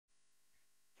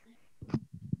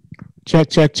Check,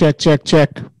 check, check, check, check.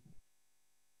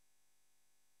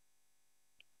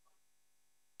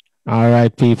 All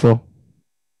right, people.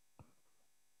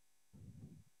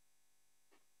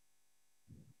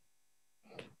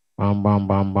 Bam, bam,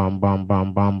 bam, bam, bam,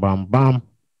 bam, bam, bam, bam.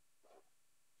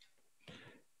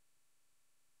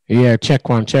 Yeah, check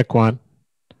one, check one.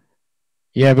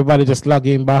 Yeah, everybody just log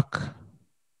in back.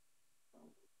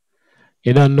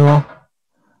 You don't know?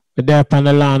 We're there up on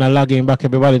the line and logging back.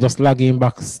 Everybody just logging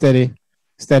back steady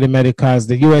medicals.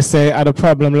 The USA had a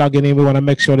problem logging in. We want to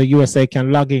make sure the USA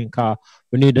can log in because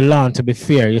we need the lawn to be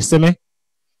fair. You see me?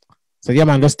 So yeah,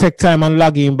 man, just take time and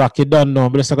log in back. You don't know,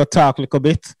 but just going to talk a little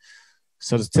bit.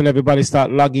 So just tell everybody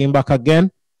start logging back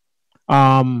again.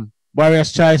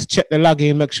 Warriors Choice, check the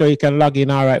login. Make sure you can log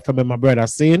in all right for me, my brother.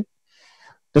 See?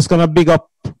 Just going to big up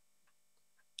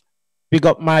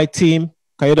my team.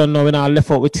 Because you don't know, when I left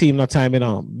out with team no time, you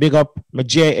know. Big up my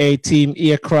JA team,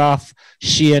 Aircraft,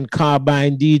 Shane,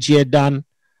 Carbine, DJ Dan,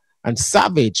 and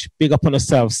Savage. Big up on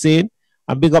yourself, see?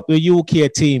 And big up the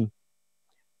UK team.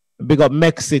 Big up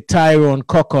Mexi, Tyrone,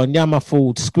 Coco, Nyama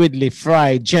Food, Squidly,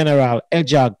 Fry, General,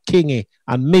 Ejag, Kingy,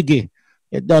 and Miggy.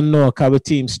 You don't know because we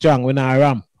team strong. We're not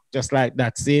ramp. Just like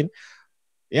that, see?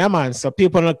 Yeah, man. So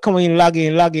people are coming,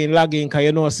 logging, because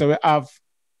you know, so we have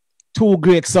two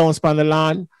great sounds on the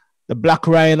line. The Black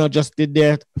Rhino just did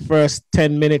their first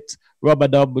 10-minute rubber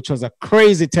dub, which was a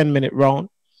crazy 10-minute round.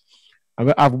 And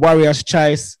we have Warriors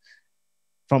Choice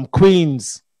from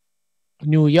Queens,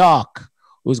 New York,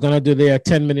 who's going to do their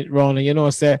 10-minute round. And you know,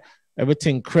 say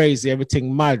everything crazy,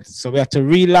 everything mad. So we have to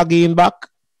re-log in back.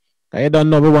 I don't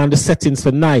know, we want the settings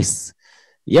for nice.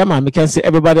 Yeah, man, we can see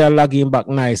everybody are logging back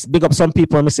nice. Big up some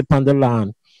people I miss on the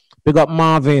line. Big up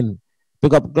Marvin.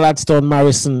 Big up Gladstone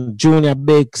Morrison, Junior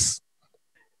Biggs.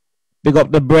 Big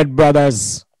up the Bread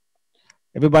Brothers.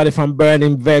 Everybody from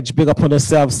Burning Veg. Big up on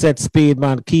yourself. Set speed,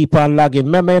 man. Keep on logging.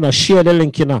 Remember, you know, share the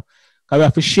link, you know. Because we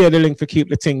have to share the link to keep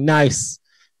the thing nice.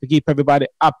 To keep everybody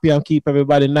happy and keep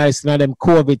everybody nice in them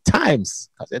COVID times.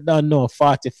 Because they don't know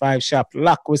 45 shop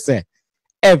lock, we say.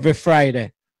 Every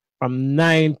Friday from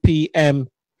 9 p.m.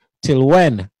 till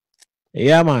when?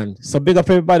 Yeah, man. So big up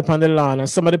everybody on the lawn. And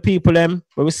some of the people, them,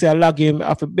 when we say I log in, I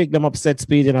have to big them up set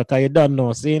speed, you know, because you don't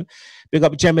know, see? Big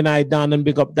up Gemini Dan and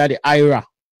big up Daddy Ira.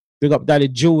 Big up Daddy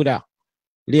Judah.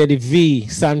 Lady V,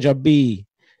 Sandra B.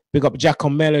 Big up Jacko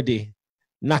Melody.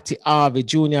 Natty Harvey,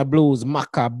 Junior Blues,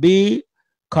 Maka B,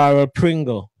 Carol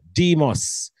Pringle,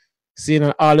 Demos.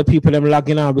 Seeing all the people them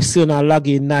logging on. We see now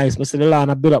logging nice. We see the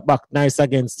line build up back nice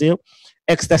again still.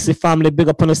 Ecstasy family, big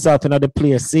up on yourself in the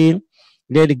place. Seeing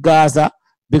Lady Gaza,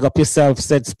 big up yourself,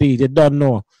 said speed. You don't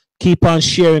know. Keep on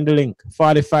sharing the link.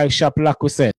 45 shop, like we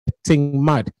said. Thing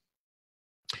mad.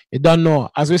 You don't know.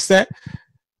 As we said,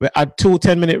 we had 2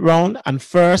 10-minute rounds, and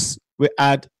first we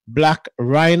had Black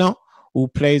Rhino, who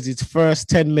plays his first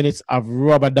 10 minutes of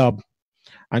rubber dub.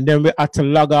 And then we had to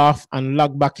log off and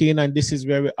log back in, and this is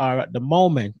where we are at the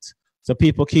moment. So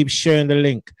people keep sharing the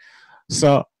link.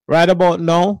 So right about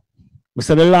now, we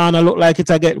said the lawn look like it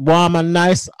get warm and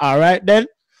nice. All right then.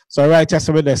 So right just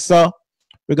with this. So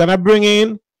we're gonna bring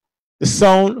in the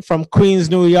sound from Queens,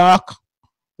 New York.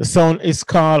 The sound is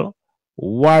called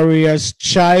Warriors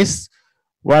Choice.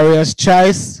 Warriors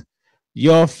Choice.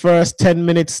 Your first 10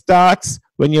 minutes starts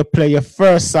when you play your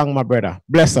first song, my brother.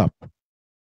 Bless up.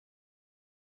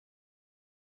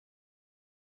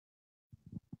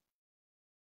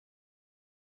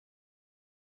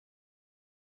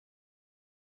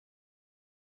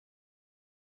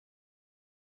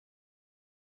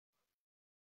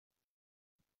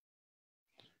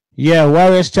 Yeah,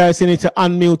 Warriors Choice, you need to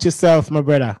unmute yourself, my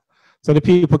brother, so the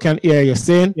people can hear you.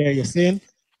 Sing? Hear you sing?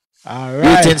 All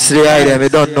right. Greetings to the item, we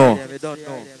don't know.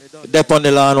 Dep on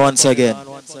the land once again.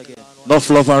 Enough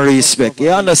love and respect. You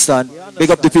understand?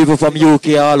 Big up the people from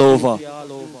UK all over.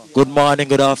 Good morning,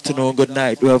 good afternoon, good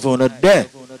night. We have on a day.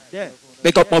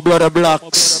 Pick up my brother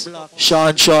Blacks,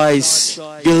 Sean Choice,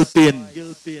 Gilpin,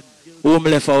 Home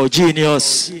Left Out,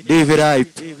 Genius, David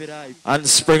Hype, and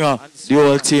Springer, the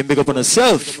whole team. Big up on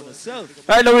yourself.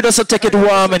 Right now we just take it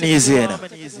warm and easy, you know?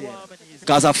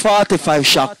 Because a 45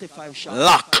 shot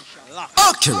lock.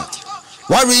 Accurate.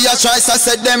 Warrior Choice, I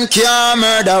said them can't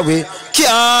murder we,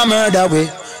 can't murder we.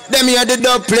 Them hear the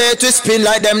dub play to spin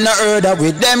like them not heard of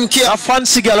we. Them can't. A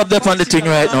fancy girl up there on the thing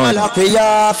right now.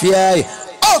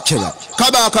 Accurate.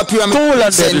 Kabaka Pyramid. Cool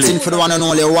and same deadly. thing for the one and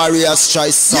only Warriors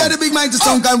Choice song. Yeah, the big mighty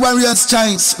song called Warriors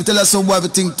Choice. We tell us some boy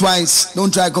think twice.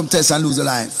 Don't try come test and lose a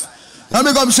life. Now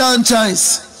become Sean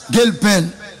Choice,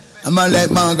 Gilpin, a man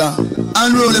like Manga,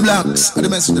 and Rolly Blacks, and the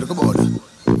message to the cupboard.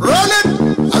 Roll it!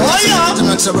 A warrior!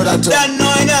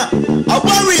 A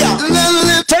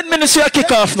warrior! 10 minutes minutes you kick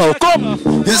off now. Come.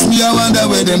 Yes, me I wonder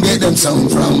where them get them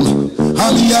sound from. How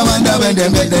me I wonder where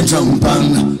them get them jump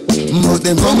on. But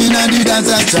them come in and do dance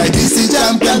and try this is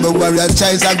champion. But warrior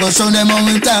choice I go show them how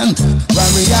we done.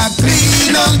 Warrior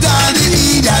clean up all the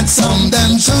idiots. Some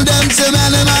them show them say man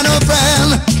them are no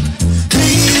friend.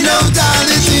 Clean out all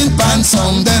the tin pan.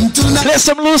 Some them tonight. Play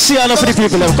some Luciano for the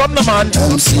people. Come the man.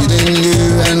 I'm sitting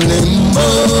here and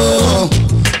limbo,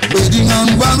 waiting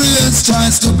on warriors'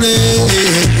 choice to play.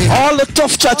 All the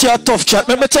tough chat, you tough chat.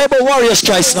 Let me tell you about warriors'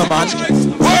 choice now, man.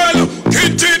 Well,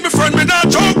 kid my friend, me not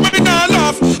joke, me not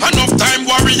laugh. Enough time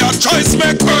warriors' choice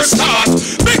make first start.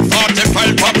 Big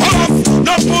 45 pop off,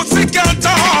 no pussy can't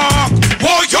talk.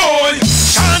 Oh yo,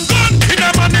 shine gun, in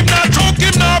a man him not joke,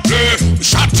 him not play.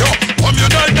 Shot you, come you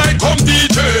die, come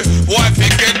DJ. Boy, if he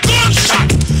get gunshot,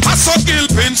 I saw kill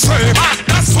pin straight.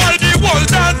 That's why the world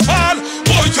that fall.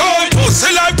 Oh yo,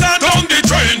 pussy like that down the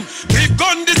drain. Keep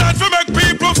gun designed to make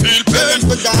people feel pain.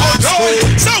 Oh yo,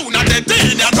 sound of the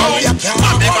day that go. And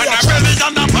the man a belly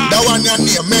and a pan. That one you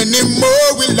name, many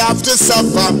more will have to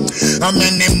suffer, and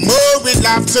many more will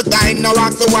have to die. Now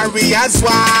ask the warriors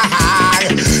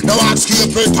why. Now ask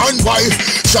Cupid and why.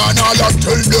 Sean all I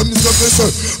tell them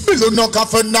something. Bill no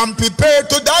coffin and prepare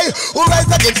to die. Who rise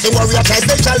against the warrior tries,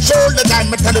 they shall show the time.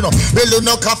 I'm telling you, Bill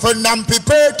no coffin and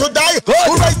prepare to die. Who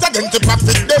rise against the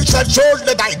prophet, they shall show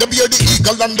the die. The beard, the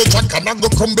eagle and the dragon and go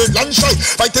crumble and shy.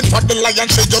 Fighting for the lion,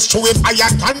 she just show him higher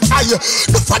than fire.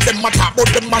 The for them matter, but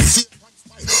them must see.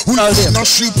 All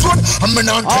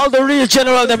the real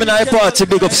general them in high party,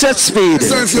 big up set speed.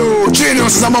 So if you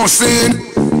genius I'm saying,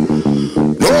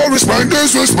 no respect,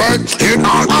 disrespect in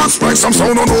all aspects. Some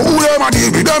sound don't know who them are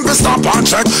deal with them, stop and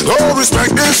check. No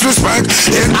respect, disrespect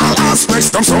in all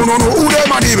aspects. Some sound don't know who them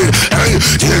are deal with. Hey,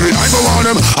 David, I go on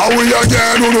them. How we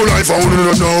again, who know life, how we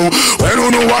don't know. When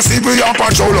who know what sleep we are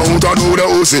patrol out and do the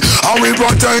OC. How we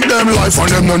protect them life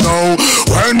and them don't know.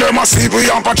 When them asleep we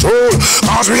are patrol.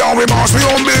 Cause we are we boss, we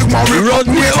on big man. We run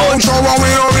we on show and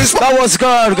we on respect. That was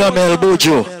Gargamel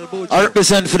Bojo. I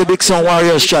represent for the Big Son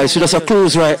Warriors choice. We just a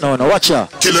cruise right now. Now watch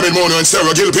out. Kill them in Mono and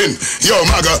Sarah Gilpin. Yo,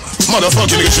 Maga,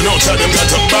 motherfucking niggas, you know, tell them got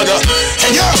to bagger.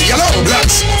 Hey, yo, yellow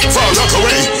blacks, far rock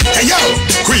away. Hey, yo,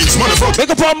 Queens, motherfucker.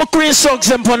 Make up all my Queen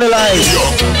songs them on the line. Yo.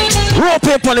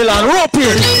 Rope in on the line, rope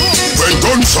in. When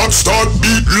gunshots start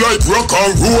beat like rock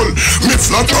and roll, me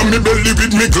flat on me belly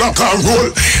with me Glock and roll.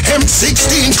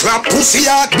 M16 clap, pussy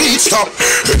heart beat stop.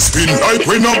 It spin like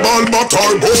when a ball but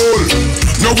our ball.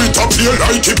 Now we top here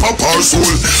like hip hop our soul.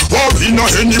 War in a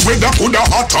any weather could a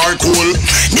hot or cold.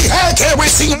 Me head here we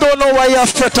sing. Don't know why you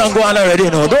have fret and go on already,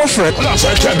 no. Don't fret.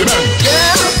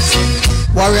 Yeah.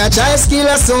 Warrior tries kill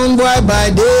a sound boy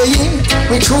by day.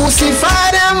 We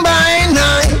crucify them by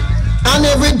night. And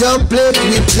every dub plate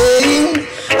we play,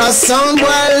 a sound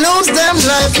boy lose them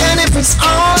life. And if it's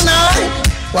all night,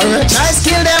 warrior tries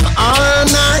kill them all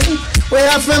night. We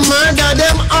have to murder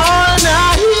them all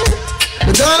night.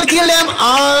 We gonna kill them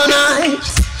all night.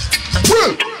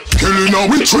 Well, killing how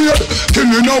we trade,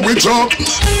 killing how we drop.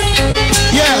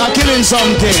 Yeah, I'm killing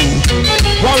something.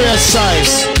 Warrior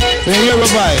size. We hear a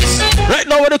voice. Right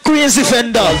now with the Queen's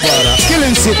Defender.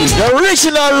 Killing city. The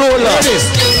original roller. There it is.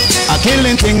 A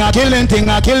killing thing, a killing thing,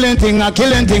 a killing thing, a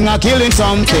killing thing, a killing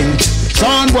something.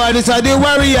 Sound boy, this is the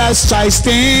warrior's choice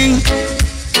thing.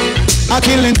 A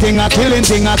killing thing, a killing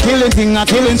thing, a killing thing, a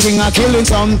killing thing, a killing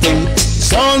something.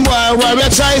 Sound boy, warrior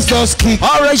choice does kick.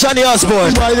 Alright, Johnny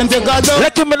Osborne. Boy, them take a dub.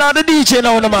 Let him in on the DJ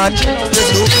now, the man.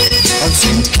 I'm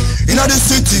sing in the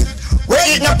city. Where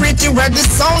it not pretty, where the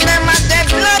sound them a dead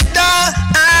blood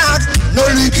out. No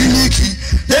leaky leaky.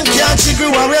 Them can't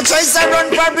chicken warrior choice a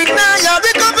run for big now. Yeah, we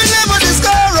come in level this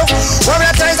score.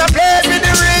 Warrior choice a play with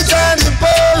the rich and the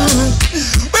poor.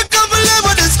 We come in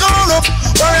level this score.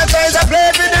 Warrior choice a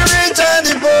play with the rich and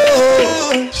the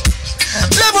poor.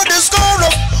 Level this score.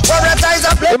 Warrior choice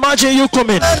a play. Imagine you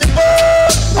coming.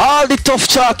 All the tough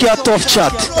chat, you tough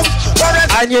chat.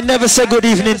 And you never say good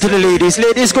evening to the ladies.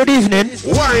 Ladies, good evening.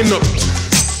 Wine up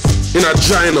in a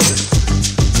giant.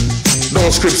 Don't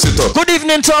script it up. Good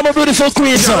evening to all my beautiful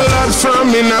queens. Girl hot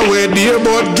from in a way dear,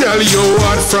 but girl you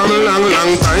hot from long,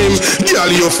 long time.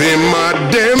 Girl you feel mad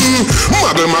them.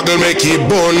 Muggle, muggle make it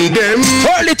burn them.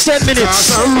 Only 10 minutes. Cause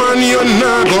a man you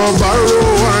not go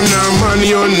borrow and a man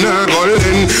you not go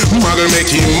lend. Muggle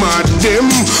make it mad them.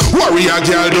 Warrior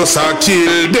girl just a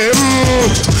kill them.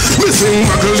 Missing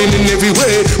muggle in every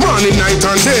way, morning, night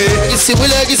and day. You see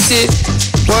we legacy,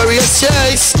 warrior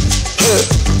choice.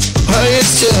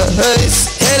 Warrior's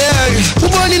choice. Head we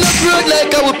burning up road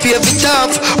like I would pave it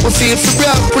off. We feel for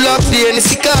black, pull up the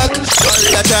NC cock.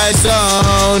 Warrior choice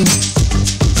sound.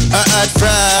 At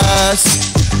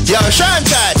first. Yo, Sean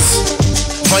Chats.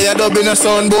 Fire dub in a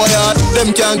sound boy heart.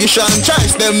 Them can't get Sean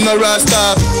Chice, them no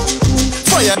rasta.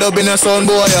 Fire dub in a sound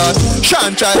boy heart.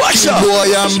 Sean Chice, boy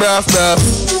and braff.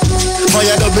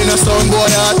 Fire dub in a sound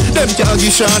boy heart. Them can't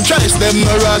get Sean Chice, them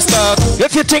no rasta.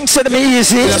 If you think it's me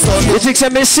easy, you think it's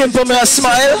me simple, me a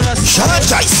smile. Sean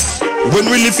Chice,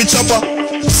 when we lift it chopper,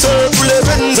 circle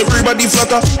events, everybody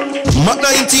flutter. Mac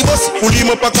 90 bus, pull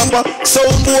him up a copper.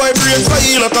 Sound boy brain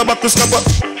fly like a back to scupper.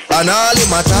 And all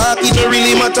him attack, it don't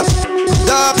really matter.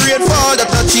 Dark rain fall,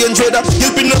 that a change weather.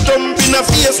 Helping no jump in a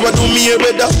face, what do me a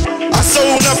better? A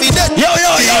sound of it dead, yo.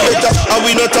 And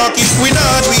we no talk if we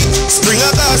not we. Spring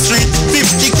a car street,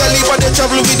 50 caliber, they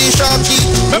travel with the sharp key.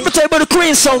 Remember tell you about the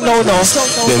Queen song now.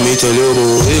 Let me tell you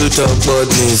about Hilltop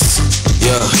badness.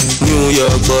 Yeah, New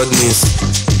York badness.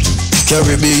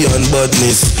 Caribbean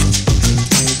badness.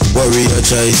 Warrior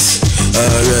Chice.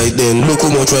 Alright then, look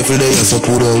how much rifle they are so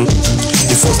put on.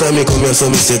 The first time I come here, so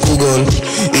me say Kugan.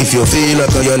 If you feel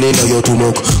like a yan in your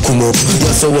tumok, come up.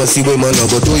 That's how I see when man I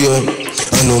go to you.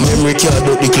 I know memory card,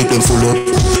 but the clip them full up.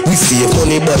 We see a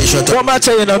funny body shot. What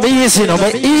matter you know, me easy, no,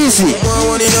 me easy.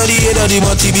 One in the head of the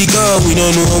matty because we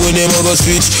don't know when them a go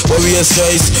switch. Warrior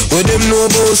Chice, when them know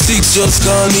about six, just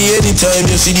call me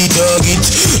anytime you see the target.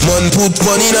 Man put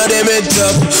money in them head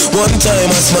top. One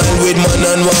time I smile with man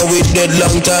and one with dead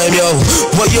long time, yo.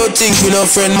 What you think we no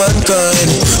friend mankind?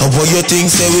 And what you think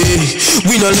say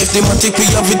we no left the matic, we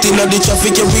have it in the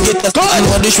traffic and we get that. And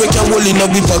what the shwek and roll in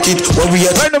our pocket.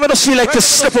 Warrior right now I just feel like to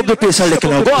step up the pace a little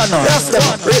now. Go on now.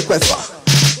 request.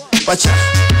 Watch out.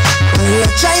 Warrior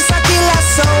Chice a killer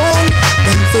sound.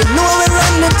 Them feel know we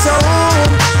run the town.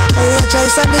 Warrior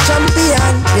Chice a the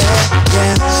champion.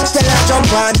 Yeah. Tell her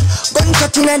jump on.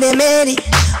 Gunshot inna them head.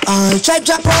 All tribe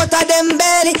drop out of them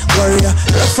belly. Warrior,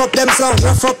 rough up them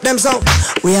sound.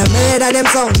 We are murder them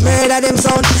sound.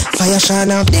 Fire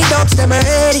shine off the dogs, them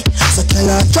ready. So tell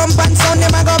her jump and sound,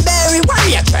 them a go bury.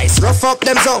 Warrior Chice, rough up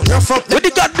them sound. With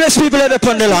the God bless people that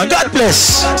upon the land, God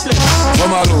bless.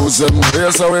 Come on lose them,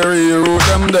 here's how we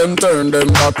reroute them turn them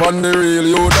back on the real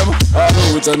you them. All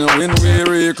root and win we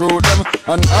recruit them.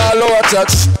 And all our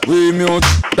chats, we mute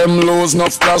them lose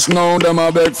enough flash now, them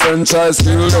a beg franchise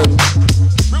kill them.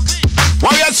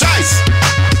 Warrior Chice,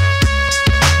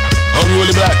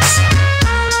 Unruly Blacks,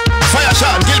 Fire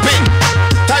Sean, Gilpin,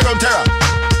 Tyrone Terror,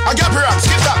 Agape Rocks,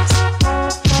 skip that.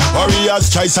 Warriors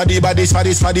Chice are the baddest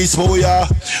boya.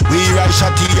 We ride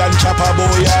shotty and chopper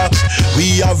boya.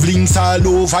 We have links all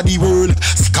over the world.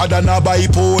 Scad and a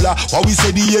bipolar. What we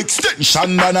say the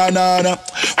extension banana.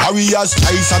 Warriors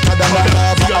Chice are than a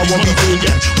lava. I want me to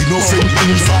we no friend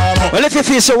in farmer. Well, if you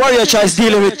feel so, Warrior Chice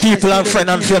dealing with people and friends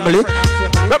and family.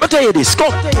 Let me tell you this,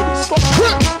 come.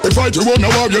 If I do run a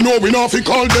war, you know we not fi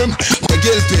call them. The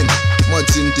Gilpin,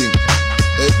 Martin thing.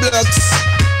 Hey Blacks,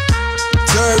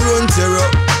 Tyrone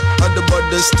Terror. And the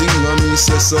baddest thing I me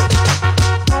say so.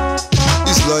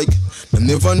 It's like them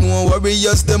never know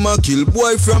warriors them a kill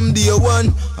boy from day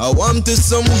one. I want to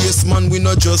some yes man, we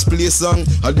not just play song.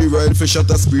 I the rifle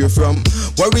shot a spear from.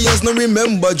 Warriors no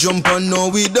remember jump and no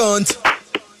we don't.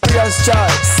 Warriors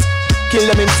Chice, kill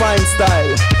them in fine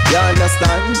style. You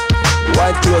understand?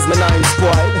 White clothes me nine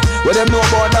spoiled. What them know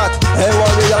about that? Hey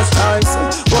Warriors Chice,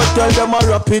 but tell them a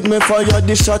rapid me fire,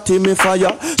 the shotty me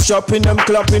fire. Shopping them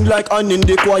clapping like on in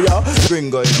the choir. Bring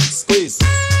going squeeze.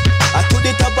 I to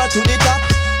the top,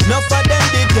 enough of them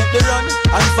did get the run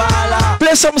and fall.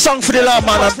 Play some song for the Lord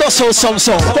man and dust out some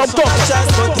song. Come. Just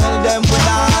to tell them we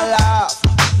not laugh.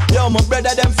 Yo, my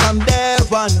brother them from day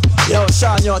one. Yo,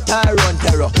 Sean, yo, Tyrone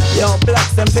Terror. Yo,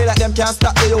 Blacks them feel like them can't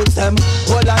stop the youth them.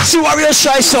 Hold on. See Warrior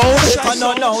Chice sound. If I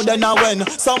don't know, then I win.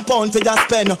 Some pound to just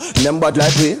spend. Them bad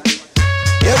like we.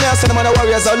 Yeah, me I say them on the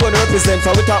Warriors alone represent.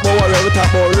 For we talk about warrior, we talk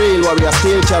about real warrior,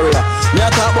 steel carrier. Me I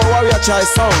talk about Warrior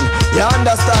Chice sound. You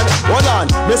understand? Hold on.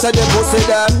 Me say the pussy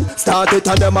them. Start it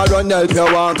and them a run help you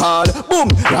one call. Boom.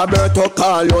 Roberto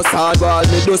Carlos hardball.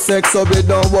 Me do sex so we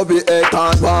don't worry a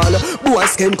hardball. Boy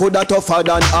skin coulda tougher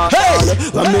than all.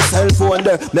 When me cell phone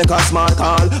there make a smart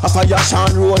call. A fire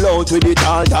Sean roll out with it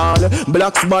all.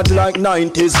 Blacks bad like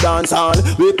 90s dance hall.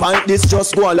 We pint this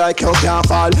just go like you can't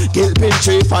fall. Gilpin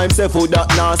 357 for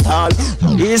that.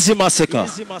 Easy massacre.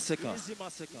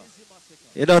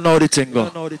 You don't know the thing, go.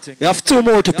 You have two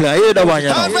more to play. You the one, you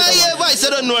know. I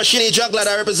don't know Shinny Juggler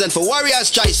that represent for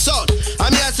Warriors Chice Sound.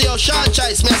 I'm here to see your Sean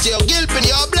Chice, me see your Gilpin,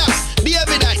 your Blacks,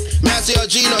 David Knight, me see your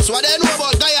Genos. What they know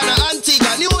about Guyana,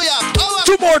 Antigua, New York?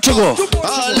 Two more to go.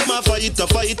 All them a fight.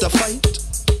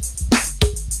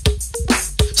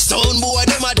 Sound boy,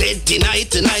 them a dead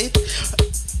tonight.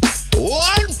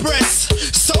 One press.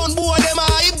 Sound boy, them a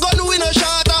hype gun win a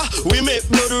shatter. We make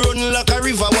blood run like a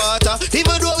river water.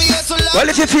 Even though we get so Well,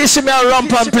 if you feel see me a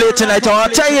ramp and play tonight, I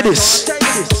want to tell you this.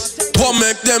 What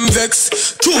make them vex?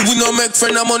 True, we no make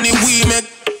friend of money, we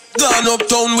make. Gone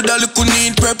uptown with a little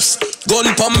need preps. Gun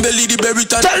pam belly, the berry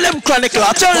tan. Tell them chronicler,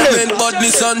 tell them.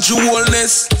 Badness and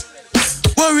jewelness.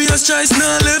 Warriors choice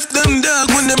now left them dog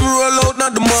when them roll out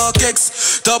not the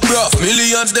markets. Top rough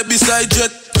millions they beside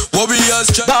jet. Warriors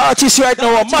choice. The artists right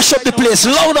now mash up the place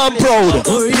loud and proud.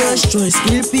 Warriors choice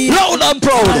kill people. Loud and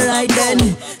proud. Alright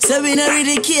then. So we don't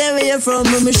really care where you're from.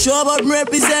 When me show up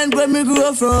represent where me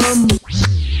grew from.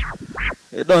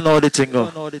 You don't know the thing go.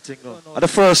 At the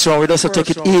first round we just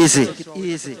take it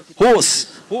easy.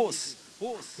 Horse.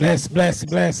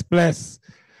 Bless.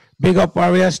 Big up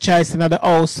Warriors Choice in the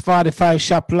house. 45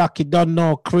 shop lucky. Don't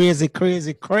know. Crazy.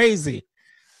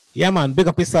 Yeah, man. Big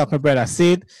up yourself, my brother.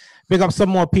 See it? Big up some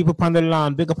more people on the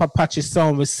land. Big up Apache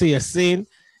Sound. We see you. Scene.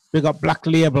 Big up Black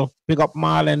Label. Big up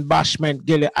Marlon, Bashment,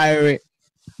 Gilly, Irie.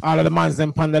 All of the mans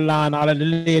them on the land. All of the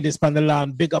ladies on the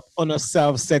land. Big up on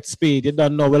yourself. Set speed. You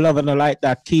don't know. We're loving it like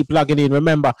that. Keep logging in.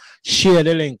 Remember, share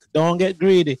the link. Don't get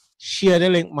greedy. Share the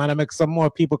link, man, and make some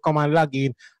more people come and log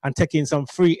in and take in some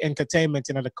free entertainment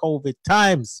in the COVID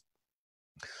times.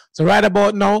 So right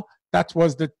about now, that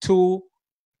was the 2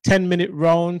 10-minute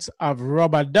rounds of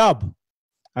Rubber Dub,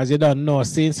 as you don't know.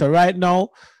 See, so right now,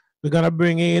 we're going to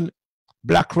bring in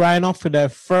Black Rhino for the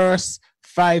first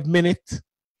 5 minutes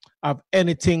of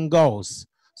Anything Goes.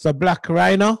 So Black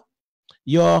Rhino,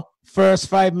 your first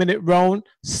 5-minute round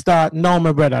start now,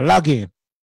 my brother. Log in.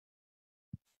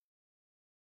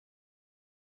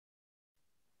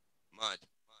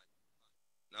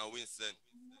 Now, Winston,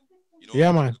 you know,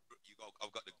 yeah, man.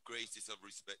 I've got the greatest of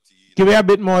respect to you. Give me a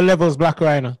bit more levels, Black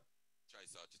Rhino. Try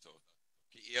start it out.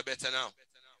 Can you hear better now?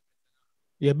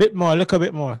 Yeah, a bit more, look a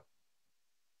bit more.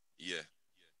 Yeah.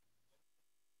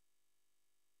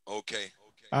 Okay.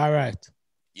 All right.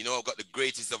 You know, I've got the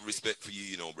greatest of respect for you,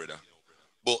 you know, brother.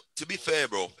 But to be fair,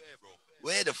 bro,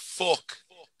 where the fuck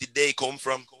did they come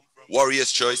from?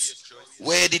 Warriors Choice.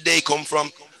 Where did they come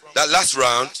from? That last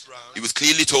round, it was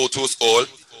clearly told to us all.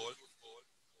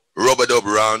 Rubber Dub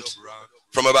round.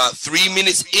 From about 3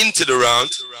 minutes into the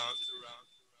round,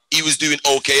 he was doing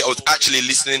okay. I was actually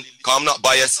listening. I'm not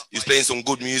biased. He was playing some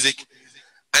good music.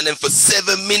 And then for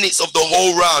 7 minutes of the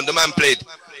whole round, the man played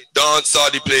dance,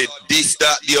 he played this,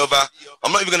 that, the other.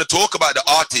 I'm not even going to talk about the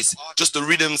artist, just the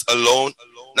rhythms alone.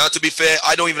 Now, to be fair,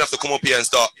 I don't even have to come up here and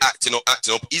start acting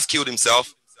up. He's killed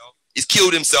himself.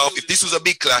 If this was a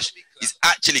big clash, he's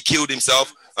actually killed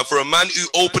himself. And for a man who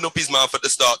opened up his mouth at the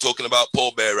start talking about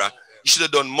Paul Bearer, he should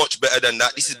have done much better than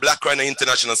that. This is Black Rhino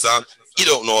International Sound. You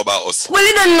don't know about us. Well,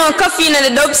 you don't know Coffee in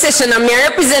the dub session. I'm here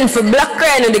represent for Black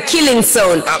Rhino, the killing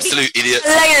sound. Absolute idiot.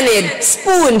 Lionhead,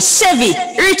 Spoon, Chevy,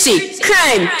 Richie,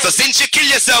 Crime. So since you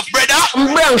kill yourself, brother,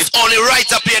 Bronx. it's only right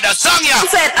to play that song, yeah.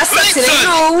 Inside Assassin, you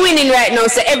know we're winning right now.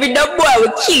 So every dub boy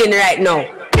we're killing right now.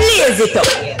 Blaze it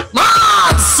up.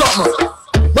 Man, something.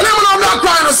 But I'm not Black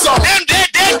Rhino song. Them dead.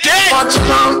 Watch it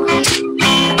now.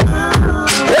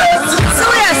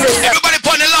 So everybody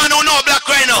put the lawn who know Black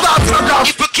Rhino.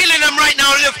 If we're killing them right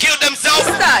now, they've killed themselves.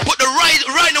 Put the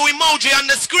Rhino emoji on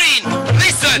the screen.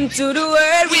 Listen. To the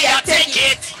world we are take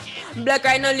it. Black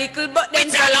Rhino little but then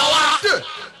follow.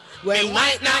 We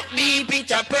might not be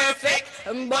picture perfect,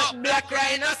 but Black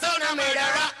Rhino sound a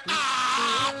murderer.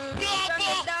 From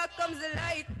the dark comes the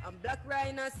light, and Black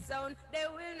Rhino sound, they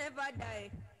will never die.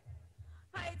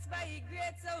 Heights by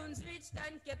great sounds reached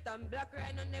and kept, and Black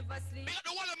Rhino never sleep. We got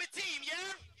the one on my team,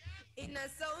 yeah? In a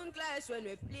sound clash when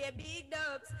we play big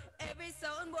dubs, every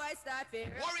sound boy start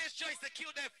fear. Warriors Choice to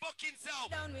kill their fucking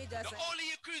self. Down we just the only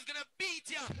your crew's gonna beat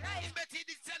ya. Right. It's better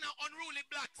this center unruly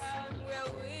blacks. We're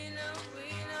winner.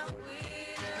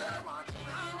 Black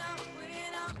Rhino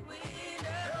winner.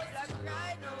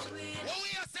 What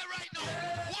we are say right now?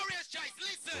 Warriors Choice,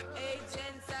 listen.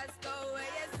 Agents as go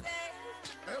where you say.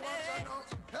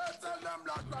 Tell them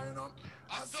Black Rhino.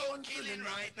 I'm so killing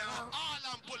right now. All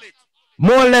and pull it.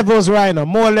 More levels, Rhino.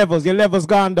 More levels. Your levels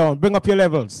gone down. Bring up your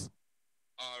levels.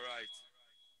 All right.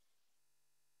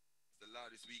 The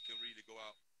loudest we can really go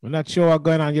out. We're not sure what's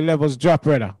going on. Your levels drop,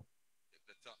 brother. If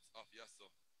the top's off, yes, sir.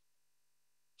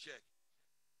 Check.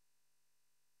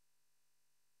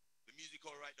 The music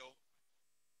all right, though.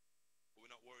 But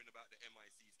we're not worrying about the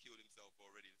MIC. He's killed himself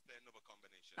already. Let's play another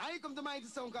combination. Now you come to mighty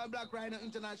sound called Black Rhino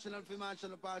International for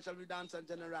martial, partial, we dance and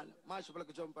general. Marshall like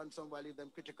a jump and some while leave them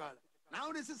critical. Now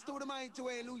this is to the mighty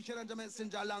way, Lucian and the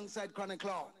messenger alongside Chronic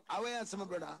Law. Away answer, my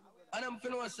brother. And I'm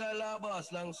finna say boss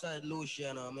alongside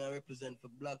Lucian. I represent for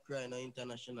Black Rhino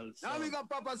International. Now we got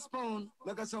Papa Spoon,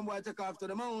 make us some boy take off to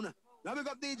the moon. Now we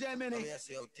got DJ Mini,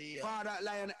 Father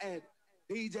Lionhead.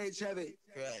 DJ Chevy.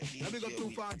 Right, Let me go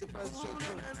 240 first show. Right now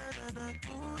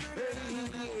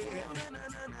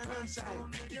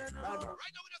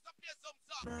we just play some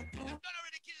song. Them done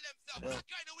already kill themselves. That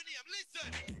kind of winning.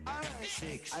 Listen.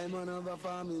 Alright. I'm on a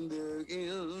farm in the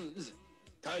hills.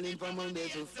 Turning from Monday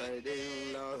to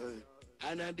Friday, Lord.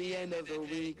 And at the end of the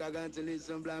week, I got to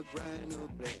listen Black Rhino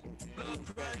play. Black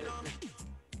Rhino.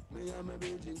 Me and my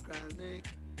virgin chronic.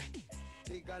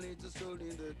 Take a little soul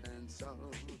in the dance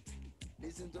song.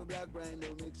 Listen to Black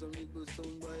Rhino, make some little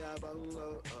sound boy about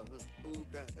oh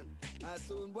God. A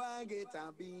sound boy get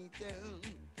a beaten.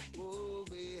 Oh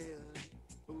well.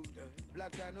 Oh God.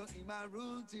 Black Rhino in my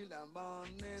room till the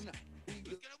morning. Who's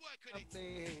gonna work with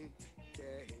it?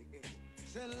 Yeah.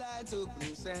 Send light to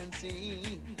Bruce and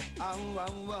sing.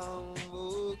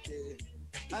 Okay.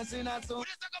 I sing that song. We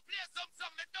just gonna play some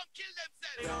song that don't kill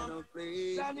themselves.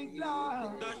 Play. Standing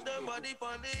cloud. Touch the body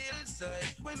on the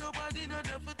hillside. When nobody not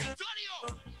there for the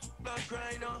Black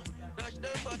Rhino. Touch the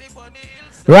body on the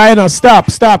hillside. Rhino,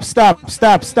 stop.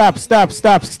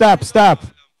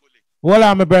 Hold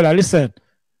on, my brother. Listen.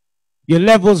 Your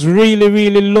level's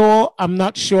really low. I'm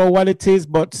not sure what it is,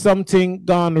 but something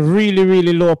gone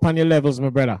really low upon your levels, my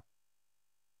brother.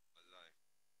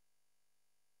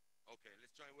 Okay,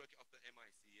 let's try and work it off the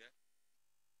MIC, yeah?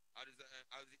 How does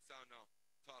it sound now?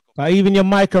 Talk up. Even your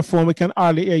microphone, we can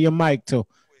hardly hear your mic too.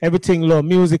 Everything low,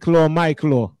 music low, mic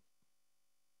low.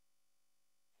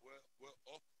 We're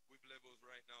up with levels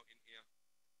right now in here.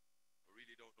 I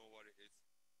really don't know what it is.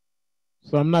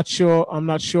 So I'm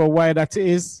not sure why that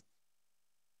is.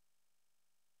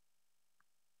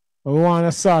 We want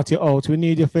to sort you out. We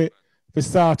need you to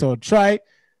sort out. Try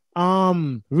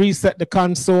reset the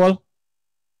console. Yeah,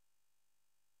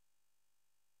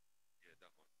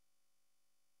 that one.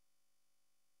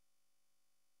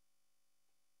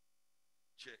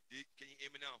 Check. Can you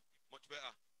hear me now? Much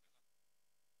better.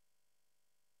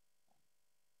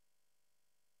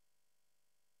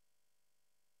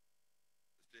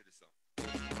 Let's play this song.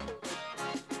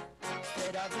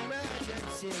 State of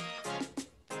emergency.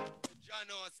 John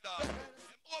Star.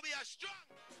 Oh, we are strong.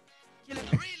 Killing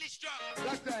really strong.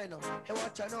 Black Rhino, hey,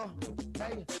 what you know?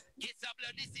 Hey, It's a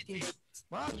bloody city.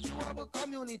 mark you have a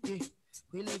community.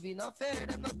 We live in a fair,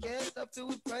 them not care stuff to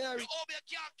with priority. Oh, we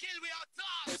can't kill, we are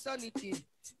tough. Sanity,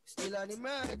 still an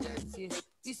emergency.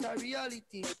 This a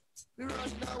reality. We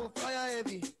run now, fire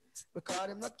heavy. Because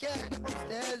them not care, them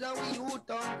upstairs and we youth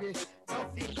hungry.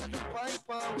 Nothing can find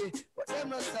away, but them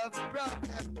not solve the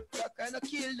problem. That kind of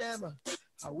kill them.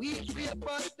 And we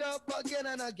popped up again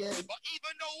and again. But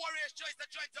even though Warriors Choice are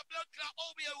trying to blood clot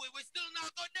OBA, we still not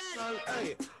go down. Hey,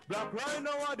 Black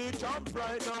Rhino are the champ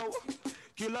right now.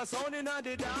 Killer sound in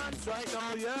the dance right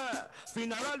now, yeah.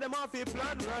 Funeral them off the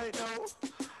plan right now.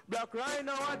 Black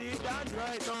Rhino are the dance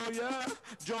right now, yeah.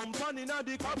 Jump on in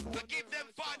the cup. So give them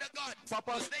Father God,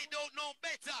 Papa, they don't know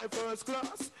better. First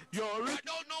class, you're I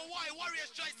don't know why Warriors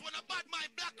Choice want to bad my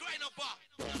Black Rhino for.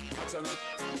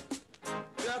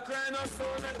 Black Rhino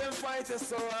sound let them fight you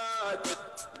so hard.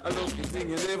 A lucky thing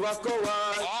you never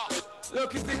coward.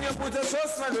 Lucky thing you put your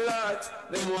trust on the Lord.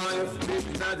 Them want you to live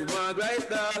in the mad right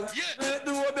dog. Let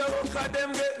the work cause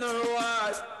them get no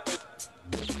reward.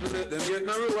 Let them get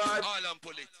no reward. All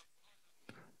pull it.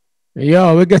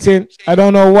 Yo, we're getting, I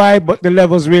don't know why, but the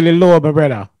level's really low, my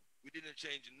brother. We didn't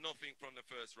change nothing from the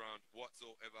first round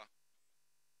whatsoever.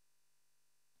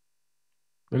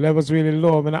 The level's really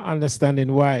low. We're not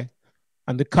understanding why.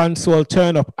 And the console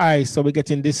turn up high, so we're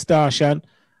getting distortion.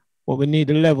 But we need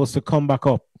the levels to come back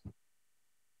up.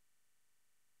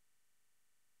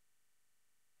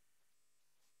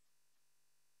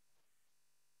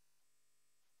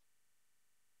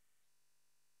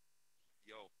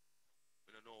 Yo,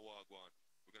 we don't know what going on.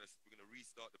 We're gonna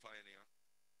restart the Pioneer.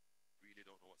 Really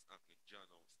don't know what's happening. John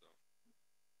stuff.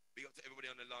 Big up to everybody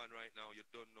on the line right now. You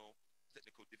don't know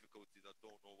technical difficulties. I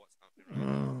don't know what's happening right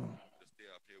now. Just stay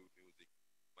up here with music.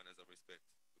 Man, as I respect.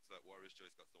 Looks like Warriors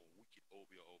Choice got some wicked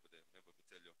OBA over there. Never to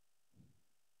tell you.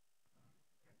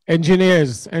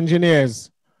 Engineers.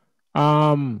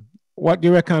 What do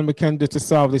you reckon we can do to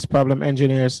solve this problem,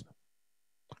 engineers?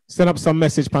 Send up some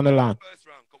message on the line. First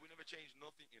round, because we never changed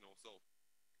nothing, you know, so.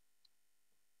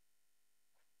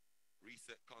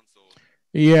 Reset console.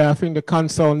 Yeah, I think the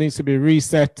console needs to be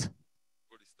reset.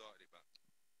 Already started it back.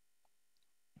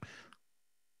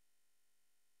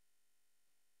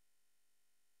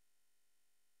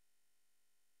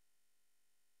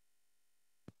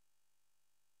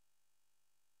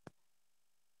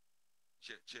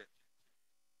 Check.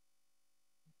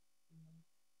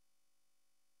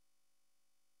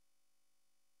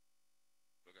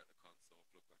 Look at the console,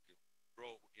 look back in.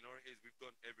 Bro, you know what it is with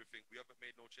done everything. We haven't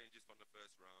made no changes from the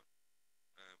first round.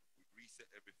 We've reset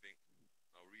everything.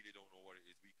 I really don't know what it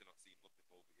is. We cannot see nothing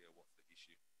over here. What's the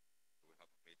issue? So we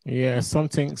haven't made Yeah,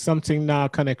 something now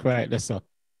connect right there, sir.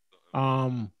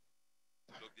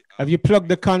 Have you plugged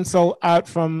the console out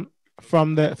from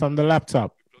the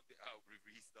laptop? We plugged it out, we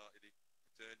restarted it, we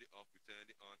turned it off, we turned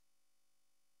it on.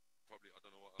 Probably, I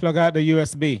don't know what. Plug out the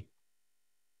USB.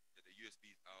 Yeah, the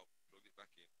USB's out, plug it back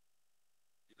in.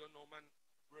 You don't know, man.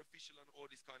 We're official on all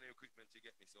this kind of equipment, you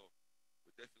get me? So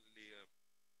we're definitely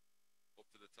up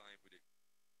to the time with it.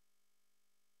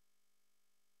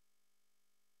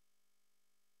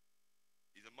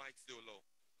 Is the mic still low?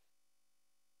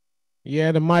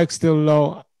 Yeah, the mic's still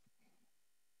low.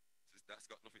 That's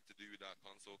got nothing to do with that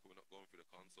console. We're not going through the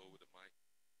console with the mic.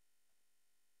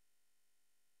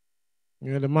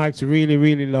 Yeah, the mic's really,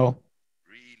 really low.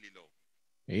 Really low.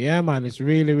 Yeah, man, it's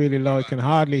really, really low. I can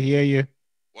hardly hear you.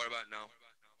 What about now?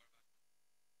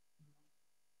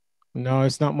 No,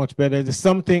 it's not much better. There's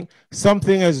something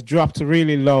has dropped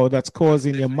really low that's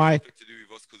causing your mic. To do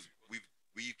with us because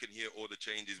we can hear all the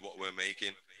changes what we're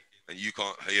making, and you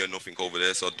can't hear nothing over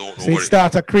there. So I don't know. So it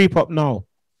starts to creep up now.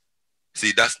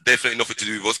 See, that's definitely nothing to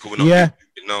do with us because we're not doing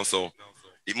it now. So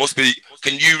it must be.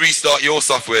 Can you restart your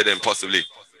software then, possibly?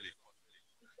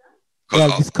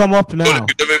 Well, it's come up now.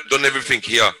 We've done everything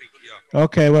here.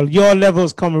 Okay, well, your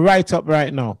levels come right up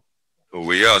right now. Oh,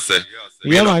 we are, sir.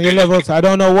 Yeah, man, your levels. I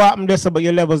don't know what happened there, but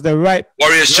your levels, they're right.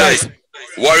 Warrior's choice.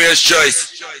 Warrior's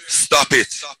choice. Stop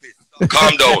it.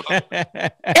 Calm down.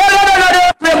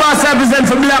 We must represent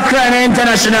for Black Rhino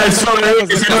International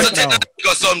Sound.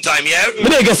 Sometime, yeah? The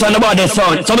biggest on the body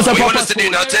sound. So we want us to do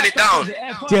now, turn it down.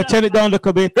 Yeah, turn it down a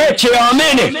little bit. Richie, how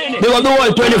many? They got the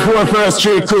whole 24 First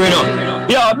Street crew, you know.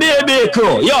 Yo, baby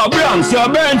crew. Yo, Bronx. Yo,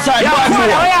 Burnside.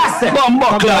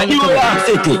 Bumbuckler. New York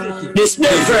City. This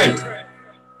different.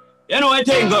 You know what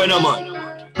thing going on,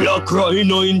 man? Black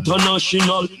Rhino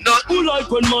International. Who like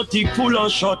when Matic pull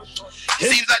and shot?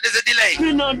 Seems like there's a delay.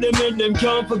 We not them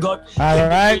can't forget. All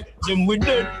right. Them with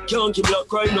them can't keep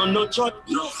Black Rhino no chat.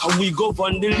 And we go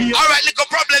on the lead. All right, little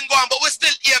problem going, but we're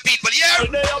still here, people. Yeah.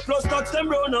 They are plus touch them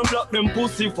round and block them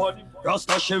pussy fat.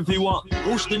 Rasta Chevy one,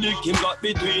 push the dick him got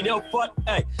between your foot.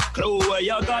 Hey, clue where you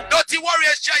got. Dirty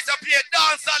Warriors tries to play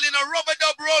dancehall in a rubber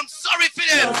dub round. Sorry for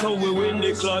them. That's how we win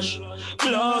the clash.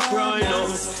 Black Rhino,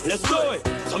 let's go it.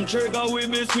 Some trigger we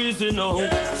be squeezing now.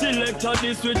 Selector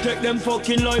this we take them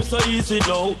fucking life so easy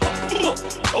now.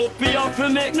 Up here have to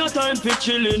make no time for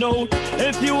chilling out.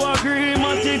 If you agree,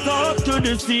 man, take up to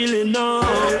the ceiling now.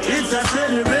 It's a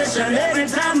celebration every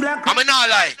time Black. I'm not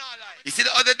lie. You see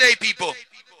the other day, people.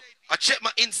 I checked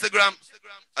my Instagram.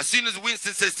 As soon as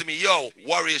Winston says to me, yo,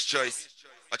 Warrior's choice.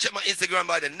 I checked my Instagram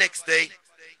by the next day.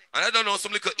 And I don't know,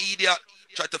 some little idiot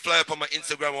tried to fly up on my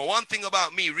Instagram. And one thing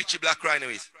about me, Richie Black Rhino,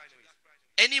 is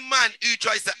any man who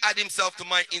tries to add himself to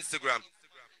my Instagram,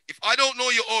 if I don't know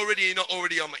you're not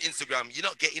already on my Instagram, you're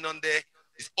not getting on there.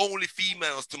 It's only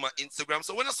females to my Instagram.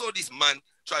 So when I saw this man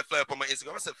try to fly up on my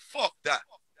Instagram, I said, fuck that.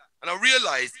 And I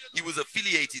realized he was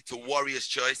affiliated to Warrior's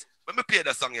Choice. Let me play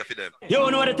that song here for them. You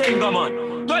know the thing, come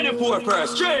on. 24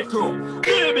 First Street crew.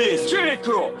 Baby, Street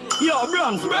crew. Yo,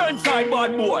 Bronx, Burnside,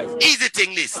 bad boy. Easy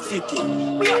thing, this.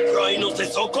 Black Rhino say,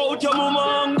 suck out your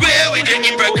mama. Where we the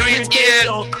hypocrite here?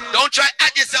 Don't try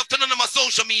add yourself to none of my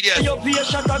social media. Your pay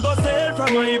shot I go sell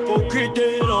from a hypocrite,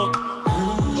 you know.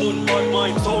 Don't bad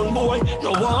mind, son boy.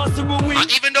 No one to go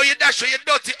with. Even though you dash your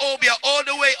dirty Obia all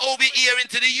the way over here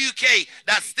into the UK,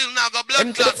 that's still now got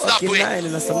blood clot stuff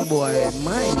with. Some boy,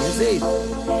 mine is it.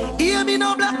 Hear me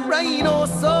no Black Rhino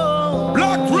song.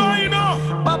 Black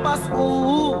Rhino. Papa's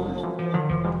ooh.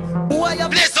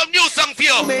 Play some new song for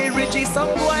you. Richie, some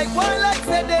boy, like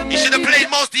you should have played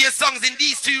most of your songs in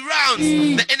these 2 rounds.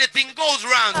 The anything goes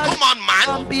rounds. Come on,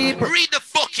 man. Read the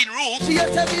fucking rules. She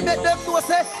tell me make them know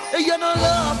say you no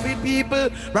love with people.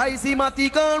 Rising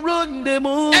Matic and run them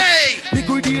out. Hey, the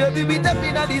good year we be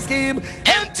tapping at this game.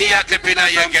 Empty a clipping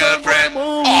of your girlfriend.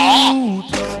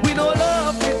 We no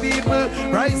love with people.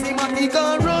 Rising Matic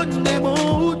and run them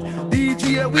out.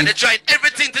 And they're trying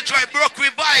everything to try broke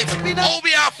revive. Oh,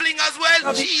 we are fling as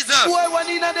well. Jesus. Boy, one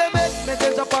in a them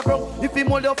message up a ground. If you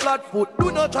mold your flat foot,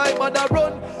 do not try bother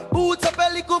run. Boots up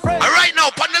a little friend. All right now,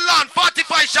 on the lawn,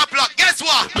 45 shot block. Guess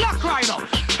what? Black Rhino.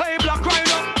 Hey, Black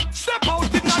Rhino. Step out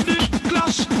in the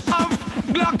clash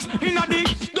of blacks in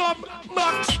the dub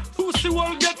box. Pussy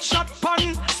will get shot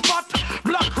pan spot.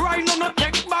 Black Rhino no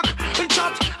take back and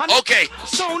chat. And okay.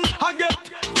 Sound I get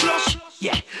flush.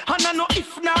 Yeah, and I know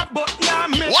if not, but now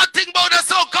me. One thing about the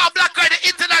song called Black Rhino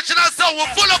International Song, we're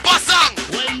full of a song.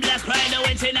 When Black Rhino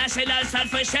International stand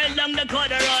for shell down the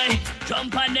corduroy.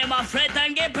 Jump on them a fret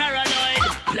and get paranoid.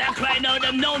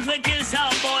 come for kill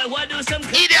some boy. What do some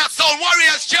Idiot Sound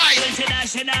Warriors choice.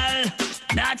 International.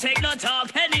 Not take no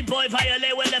talk. Any boy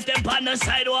violate will left them on the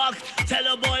sidewalk.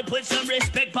 Tell a boy put some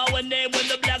respect for our name when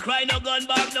the Black Rhino gun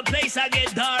bark. The place I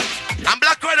get dark. And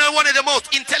Black Rhino is one of the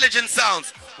most intelligent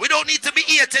sounds. We don't need to be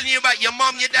here telling you about your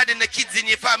mom, your dad, and the kids in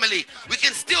your family. We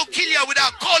can still kill you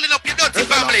without calling up your dirty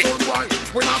family.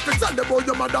 We not to tell the boy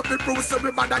your mother be bruised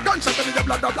every bad gunshot in the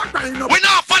blood of Black Rhino. We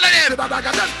not follow them.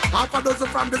 Half a dozen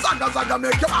from the Zaga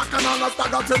make you walk and on a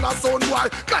stagger till a son boy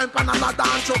climb on a ladder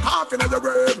and choke half in your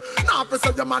grave. Now if you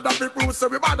say your mother be bruised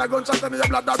every bad gunshot in the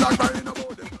blood of Black Rhino.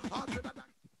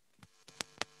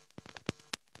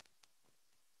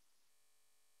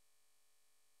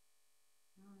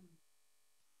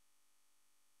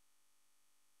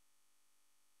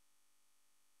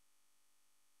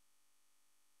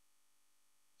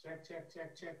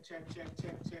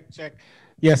 Check.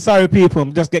 Yeah, sorry people,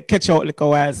 just get catch out like a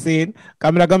while scene.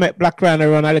 I'm gonna make Black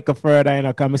Rhino run a little further, you know,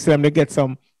 because I see them to get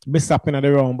some mishap in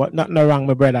the round, but nothing wrong,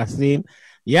 my brother. See?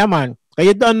 Yeah, man.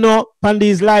 You don't know on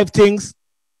these live things.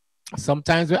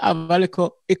 Sometimes we have a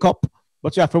little hiccup,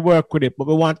 but you have to work with it. But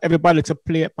we want everybody to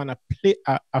play upon a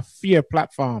fair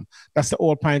platform. That's the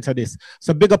whole point of this.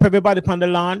 So big up everybody on the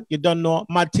lawn. You don't know,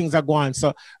 mad things are going.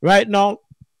 So right now,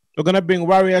 we're gonna bring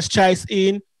Warriors Choice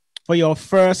in for your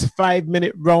first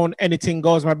 5-minute round. Anything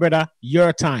goes, my brother.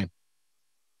 Your time.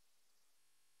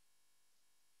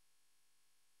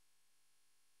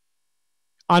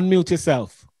 Unmute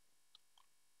yourself.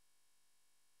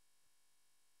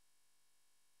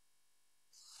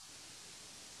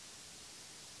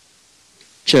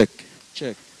 Check.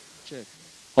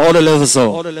 All the levels on.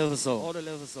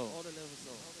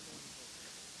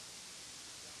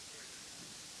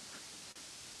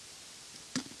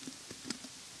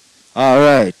 All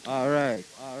right.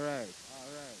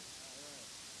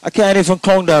 I can't even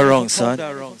count that wrong, son.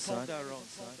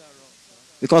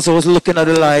 Because I was looking at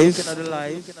the live,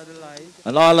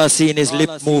 and all I seen is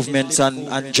lip movements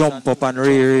and jump up and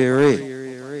re.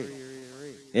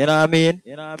 You know what I mean?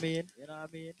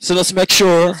 So let's make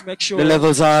sure the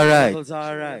levels are right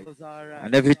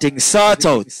and everything sort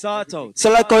out. So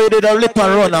like how you did a lip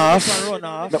and run off,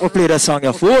 let me play that song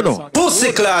your phone.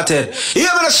 Pussy clotted. You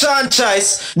ever Sean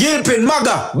Choice, Gilpin,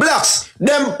 Maga, Blacks.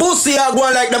 Them pussy are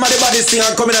going like them at the body thing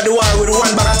and coming at the war with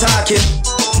one bag of talking.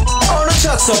 Oh, no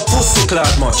chat so pussy clot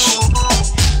much.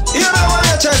 You know what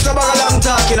you choice the bag of long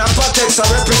talking and protects and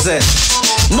represent.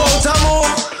 Mouth and move,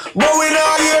 but we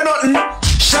don't hear nothing.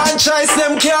 Sean Choice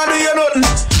them can't do you nothing.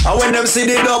 And when them see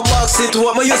the dog box it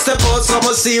what me used to put some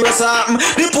serious happen.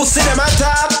 The pussy them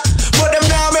attack, but them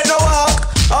now make no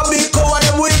walk. A big cow and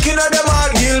them wicked and them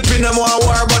all Gilpin them want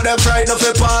war but them frightened of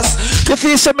a pass. You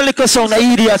feel some little sound, an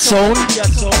idiot sound.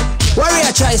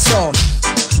 Warrior Choice sound.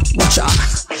 Watch out.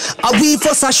 A we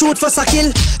first a shoot first a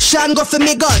kill. Sean go for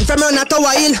me gun from run a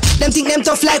tower hill. Them think them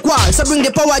tough like walls, so bring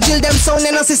the power drill. Them sound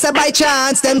and no sister by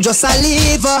chance. Them just a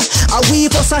lever. A we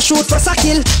first a shoot first a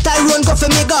kill. Tyrone go for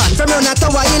me gun from run a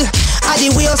tower hill. A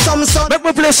the way of some son. Let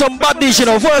me play some bad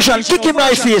digital version. Kick him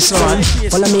my face, man.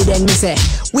 Follow me then me say.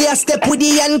 We a step with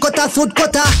the hand cutter, foot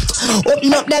cutter.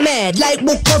 Open up them head like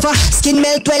book cover. Skin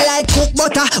melt well like cook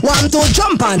butter. Want to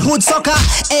jump on hood sucker.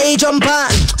 Hey jump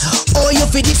on. Oh you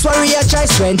fit this Warrior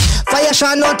Choice when fire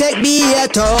shall not take be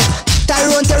it up.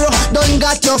 Tyrone Terror don't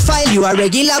got your file. You a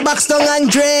regular box tongue and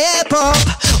drape up.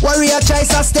 Warrior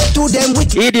Choice a step to them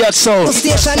with idiot sound.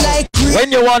 Station like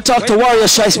when you want to talk to Warrior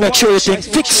Choice, make sure you think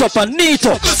fix up and neat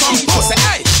up.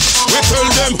 We tell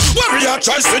them, Warrior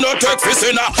Choice, we no take fist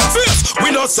in a face.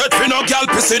 We no set, we no gal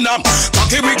piss in a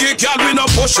cocky wiggy gal, we no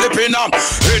push lip in a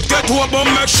it get to a bum,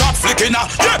 make shot flick in a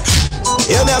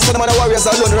yeah, me I said, man, the Warriors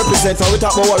alone represent. For we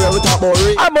talk about Warrior, we talk about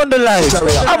Rick. I'm on the live.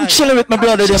 I'm chilling with my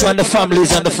brother and the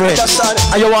families and the friends.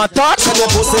 And you want to talk? Can you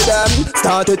pussy them?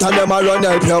 Start it and them a run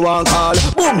help you one call.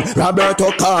 Boom,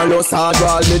 Roberto Carlos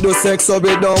hardball. Me do sex so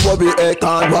we don't worry a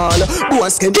cardball. Boy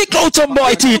skin kick out some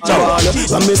boy teeth now.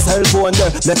 When me cell phone there,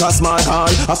 make a smart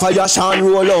call. A fire Sean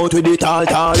roll out with it all.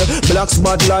 Blacks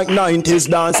bad like 90s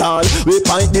dance hall. We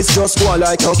pint this just go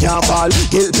like you can't fall.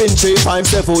 Gilpin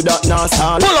 357 food that not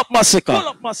stall. Pull up massacre.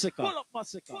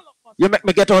 You make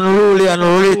me get unruly and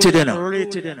rated, you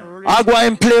know. I go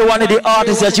and play one of the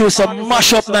artists that used to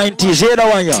mash up 90s. Hear that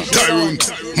one, yeah? Tyrone,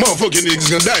 motherfucking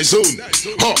niggas gonna die soon.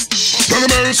 Huh? No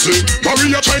mercy.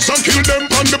 Warrior Choice and kill them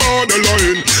on the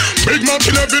borderline. Big man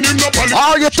kill every him up on the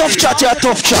all you tough chat, you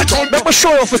tough chat. Let me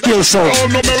show you for kill so.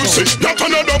 Oh, no mercy. Not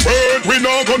another bird. We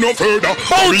not go no further.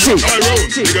 Bouncy.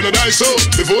 Tyrone, we gonna die soon.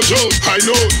 Before show, I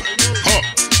know.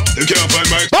 Huh? They can't find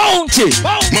my bounty.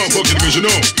 Motherfucking division,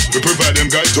 no. We provide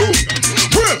them guys too.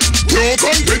 Well, no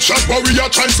gun shot warrior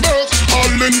transverse.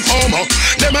 All informer,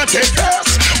 them a take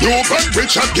first. No gun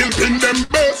shot guilt in them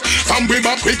birth. From we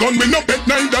back we gun we no bet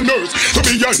neither nurse. To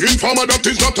be a informer that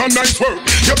is not a nice work.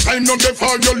 Your time not there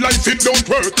for your life it don't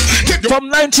work. From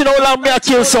 19 old and me a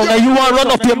kill son, and you want run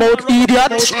up your mouth,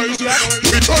 idiot.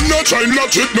 We turn no giant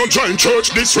logic, no giant church.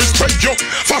 Disrespect you.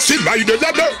 Fossil by the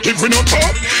ladder, give we no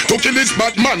talk. To kill this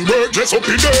bad man, word dress up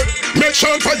in dirt. Make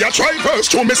sure fire try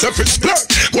first, show myself it's black.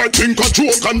 Go and think a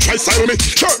joke and try side me.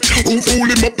 Sure, who fool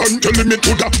him up and tell him it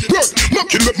to that work. No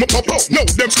kill up my papa, now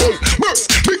them skull. Burst,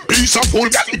 big piece of fool,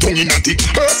 got it tongue in at it.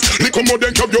 First, little more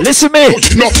than you. Listen me.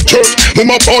 Enough church,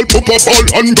 mama ball, papa ball,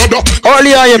 and brother.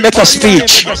 Earlier you make a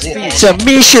speech. Say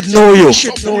me should know you.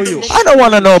 I don't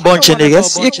wanna know a bunch of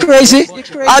niggas. You crazy?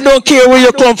 I don't care where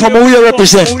you come from or who you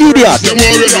represent. Idiot.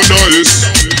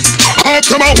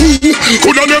 After my who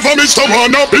coulda never miss the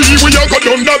wanna be. We a got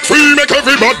done that free, make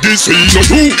everybody see. No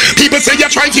you, people say you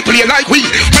try to play like we,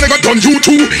 but I got done you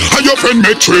too, and your friend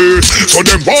make trade. So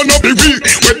them wanna be weak,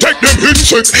 we take them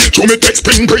insects. So me take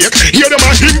spring break, hear them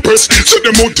a impress. So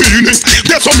them Martini,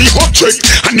 there's on me hot check,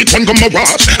 and it can come a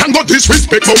watch, and got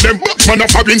disrespect for them. Man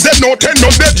of foreigners, they no 10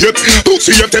 not dead yet. Who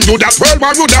see if them do that world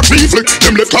war, would that briefly.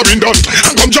 Them left carrying done,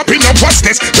 and come drop in a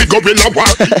vastness. We go in a war,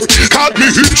 call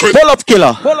me hatred. Pull up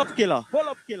killer.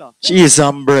 Cheese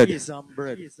and bread.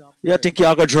 You think you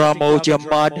are going to draw them out, you're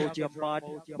mad?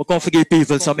 But can't forgive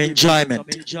people some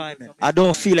enjoyment. I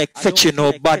don't feel like fetching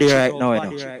nobody right now,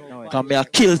 you know. Come here,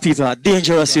 kill people, a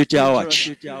dangerous youth you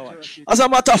watch. As a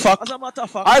matter of fact,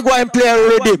 I go and play a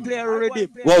rhythm.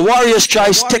 Well, warriors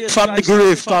try to take from the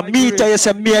grave. Because me tell you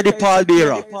say me are the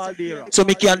paldera. So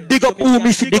me can dig up who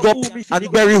me fi dig up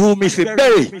and bury who me fi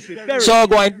bury. So I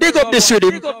go and dig up this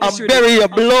rhythm and bury your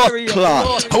blood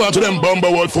clot. How to them bumper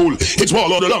world fool? It's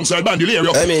wall out alongside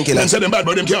Bandilero. Then say them bad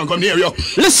but them can't come near you.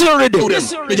 Listen to rhythm.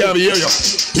 Me can't hear you.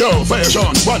 Yo, fire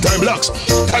Sean, one time blocks.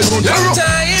 I don't know.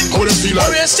 How them feel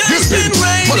like?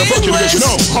 Motherfucking you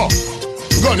know. Huh.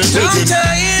 Gonna take it.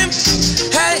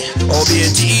 Hey,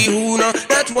 OBG, who know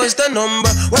that was the number.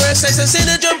 Where I say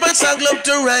the jump and sag love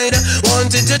to ride.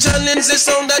 Wanted to challenge the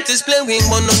sound that is playing,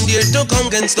 but none dare to come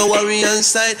against the warrior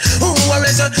side. Who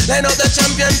warriors line out the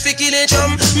champion, picky the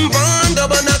chum. Bond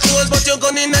up on the clothes, but you're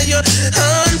gun in your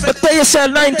hand. But tell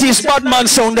yourself 90s bad man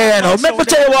sound there, you know. Let me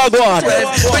tell you what go on.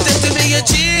 Pretend to be a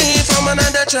chief from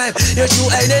another tribe. Your true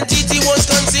identity was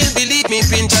concealed. Believe me,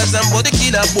 pinchers and body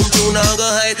killer, boom, tune, now go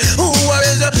hide. Who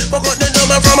warriors fuck out the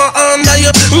number from a under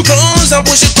your clothes and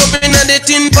push it up in the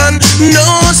tin pan. No,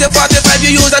 say 45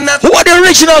 you use and not. Who are the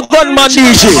original gunman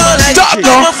DJ? Talk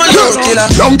now.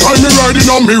 Long time me riding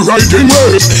on me riding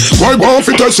ways. Why won't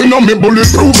fit us in on me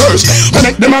bulletproof vest?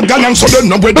 Connect them a gallant so they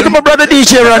know where them. Look at my brother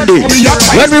DJ Randy.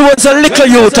 When we was a little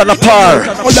youth on a par,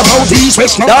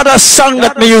 the other song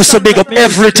that me used to big up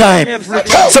every time.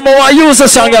 Some of I use a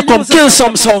song you come kill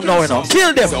some song now, you know.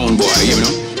 Kill them.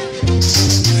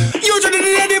 Usually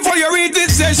ready for your read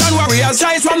this session. Warriors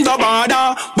rise from the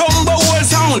border. Bumbo whole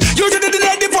sound. Usually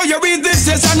ready for your read this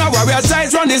session. Warriors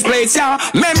rise from this place, yeah.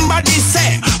 Remember this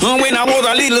say, when I was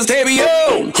a little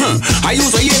stereo, I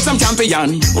used to hear some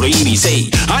champion, or the say,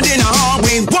 and then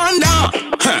we wonder,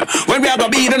 when we are gonna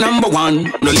be the number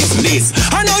one. No, listen this.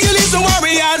 I know you listen,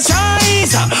 Warriors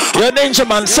rise. Your danger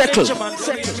man settle.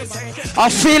 I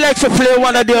feel like to play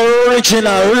one of the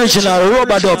original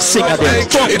rubber dub singer there.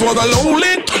 It was a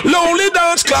lonely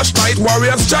dance clash night.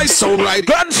 Warriors choice so right.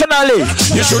 Grand finale.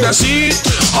 You should have seen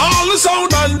all the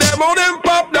sound and them on them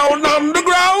pop down on the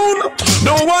ground.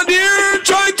 No one here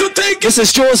tried to take. This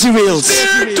is Josie Wheels.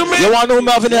 You want to know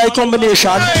me having a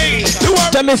combination?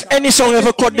 Tell me if any song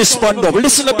ever cut this spun up.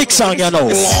 Listen to the big song, you know.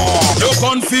 Look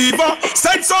on fever.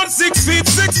 Sets on 6 feet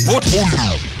 6 foot.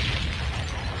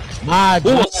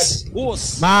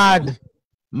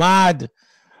 Mad.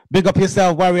 Big up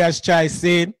yourself, Warriors Choice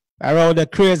scene. Around the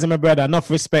crazy, my brother. Enough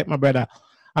respect, my brother.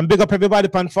 And big up everybody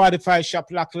on 45 Shop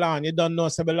Lock Lawn. You don't know,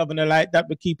 so we're loving it like that.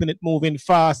 We're keeping it moving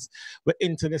fast. We're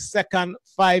into the second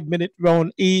 5-minute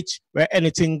round each, where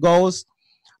anything goes.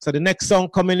 So the next song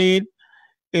coming in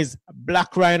is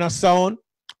Black Rhino Sound.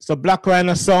 So Black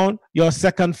Rhino Sound, your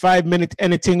second 5-minute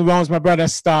anything rounds, my brother,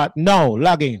 start now.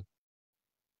 Log in.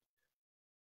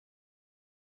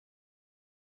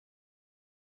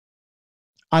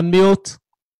 Unmute.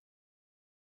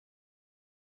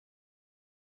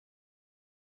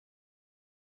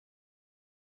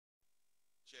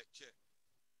 Check.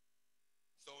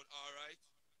 Sound all right?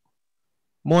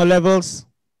 More levels.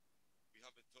 We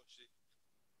haven't touched it.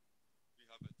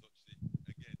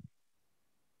 Again.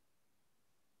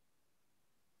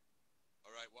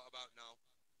 All right, what about now?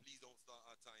 Please don't start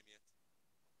our time yet.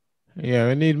 Yeah,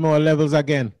 we need more levels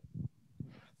again.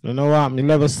 You know what? My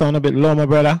level sound a bit low, my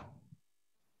brother.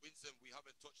 Winston, we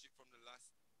haven't touched it from the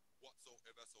last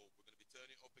whatsoever, so we're going to be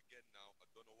turning it up again now. I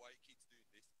don't know why it keeps doing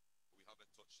this, but we haven't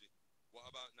touched it. What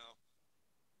about now?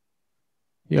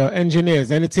 Yo, engineers,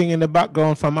 anything in the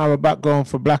background from our background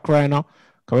for Black Rhino?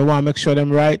 Because we want to make sure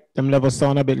them right. Them levels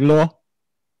sound a bit low.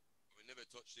 We never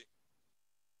touched it.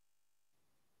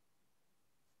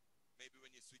 Maybe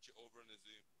when you switch it over on the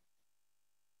Zoom.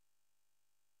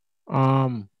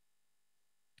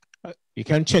 You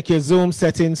can check your Zoom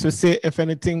settings to see if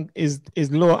anything is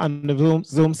low on the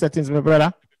Zoom settings, my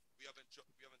brother. We haven't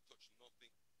touched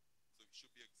nothing, so it should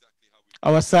be exactly how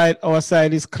we. Our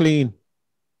side is clean.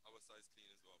 Our side is clean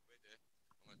as well. Wait there.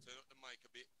 I'm gonna turn up the mic a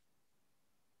bit.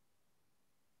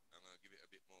 I'm gonna give it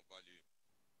a bit more volume.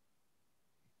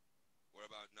 What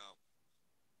about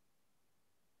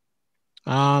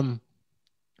now?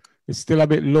 It's still a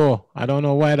bit low. I don't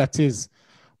know why that is.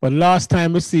 But last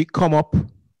time we see it come up.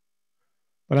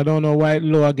 But I don't know why it's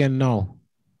low again now.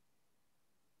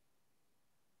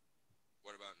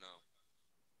 What about now?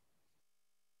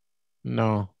 No.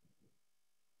 No.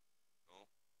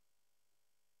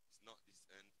 It's not this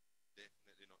end.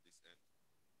 Definitely not this end.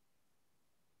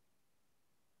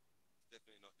 It's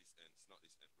definitely not this end. It's not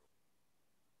this end, bro.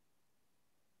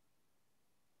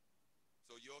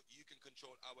 So you can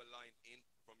control our line in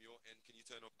from your end. Can you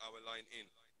turn up our line in?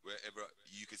 Wherever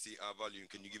you can see our volume.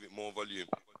 Can you give it more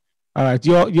volume? All right,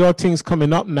 your thing's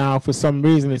coming up now. For some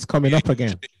reason, it's coming up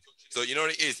again. So you know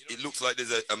what it is? It looks like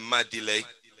there's a mad delay.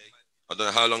 I don't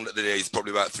know how long that delay is.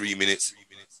 Probably about 3 minutes.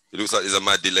 It looks like there's a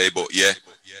mad delay, but yeah,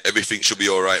 everything should be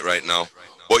all right now.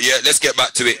 But yeah, let's get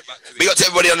back to it. We got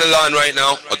everybody on the line right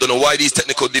now. I don't know why these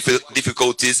technical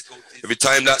difficulties. Every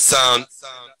time that sound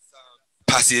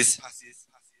passes,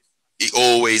 it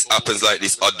always happens like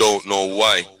this. I don't know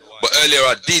why. But earlier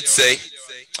I did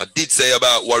say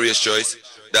about Warrior's Choice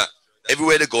that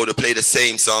everywhere they go, they play the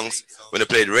same songs. When they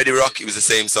played Ready Rock, it was the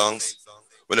same songs.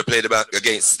 When they played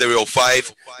against Stereo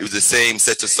 5, it was the same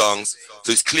set of songs.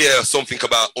 So it's clear something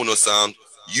about Uno sound.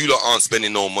 You lot aren't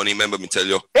spending no money, remember me tell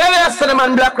you. Yeah, I said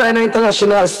man Black Rhino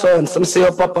International son. Some say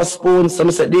your Papa Spoon, some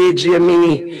say DJ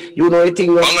Mini. You know the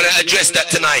thing. I'm gonna address that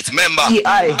tonight, remember?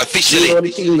 Officially. You know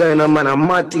the thing going on, man. I'm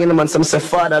mad thing, man. Some say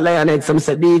Father Lionhead, some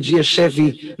say DJ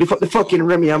Chevy. Lift up the fucking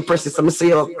Remy and press it. Some say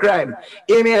yo crime.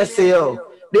 Hear me, I say yo.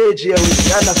 DJ,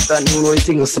 we understand, you know the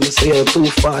thing. Some say yo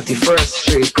 240 First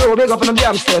Street. Crow, big up on the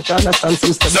damn stage, I understand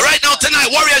some stuff. So right now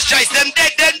tonight, Warrior's Choice, them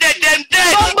dead.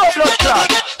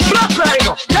 Black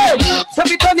Rhino, dead. So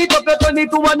we turn it up, turn it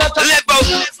to another level.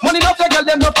 Money no fake,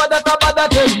 them no for that, about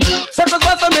that. So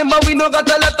just remember, we no got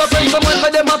a lot of friends. Someone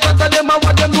for them, after them, and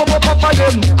what them do for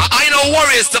them. I know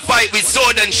warriors to fight with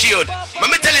sword and shield. Let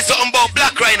me tell you something about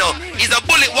Black Rhino. He's a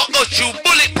bullet what goes through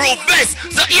bulletproof vest.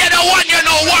 So you're the one, you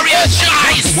know, Warrior's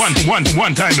Choice. One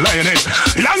time Lionhead.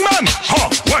 Young man,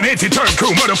 180 turn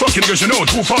crew, motherfucking niggas, you know,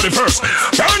 241st.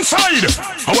 Burnside,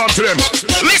 I want to them.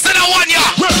 Listen to one,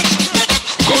 yeah.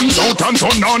 Guns out and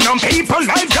turn on and people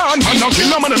life gone. And now kill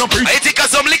them and no preach. I think of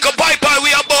some liquor pipe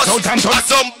we are boss. And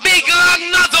some big long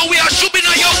nozzle we are shooting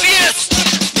on your face.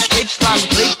 Hey,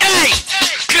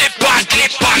 clip on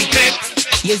clip.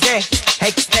 You say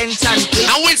extension clip.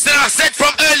 And Winston, I said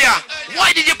from earlier,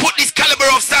 why did you put this caliber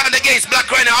of sound against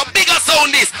Black Rhino? How bigger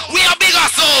sound this? We are bigger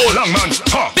sound. Long man,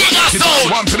 bigger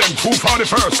sound. One to them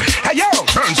 241st. Hey yo,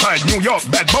 Burnside, New York,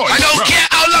 bad boy. I don't care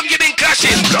how long you been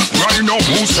clashing. Black Rhino,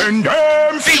 who send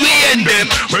them? Feel we end them.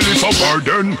 Well, it's a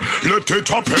burden, let it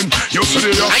happen. You see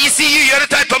it. And you see you're the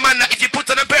type of man that if you put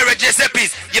on a pair of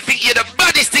Giuseppe's, you think you're the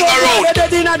baddest thing around.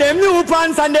 They're in them new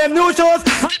pants and them new shoes.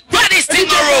 Baddest thing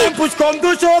around. Push come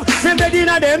to shove. Them in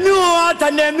them new hat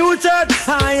and them new shirt.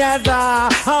 Yes,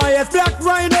 Black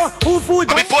Rhino. Who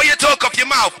food? And before you talk off your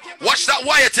mouth, watch that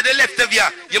wire to the left of you.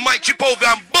 You might trip over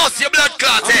and bust your blood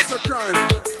clot head.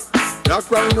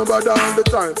 Black Rhino bad all the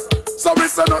time. So we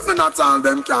say nothing at all,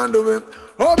 them can't do it.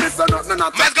 Oh, we say nothing at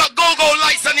all. Man's got go-go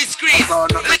lights on his screen.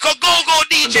 Like a go-go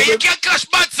DJ, you can't clash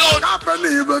bad sound. Happen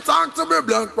evil, talk to me,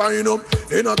 Black Rhino.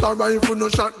 He not a rifle, no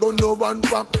shotgun, no one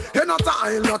pop. He not a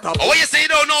aisle, not a... Oh, what you say you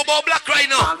don't know about Black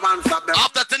Rhino?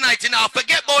 After tonight, you know,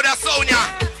 forget about that sound,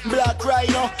 yeah. Black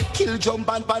Rhino, kill jump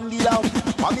and pandy down.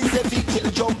 Mommy say fi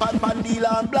kill jump and pandy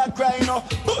down. Black Rhino,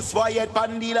 bust wired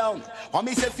pandy down.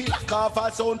 Mommy say fi lock off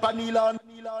a sound pandy down.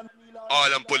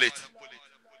 All and pull it.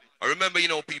 I remember, you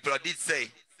know, people, I did say,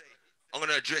 I'm going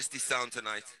to address this sound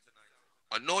tonight.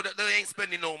 I know that they ain't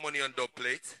spending no money on dub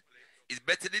plate. It's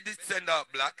better they did send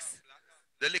out blacks.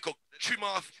 The little trim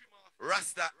off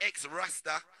Rasta,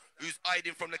 ex-Rasta, who's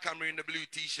hiding from the camera in the blue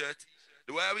t-shirt.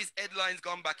 The way his headline's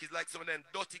gone back is like some of them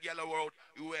dirty yellow world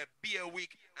who wear beer wig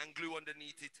and glue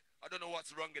underneath it. I don't know what's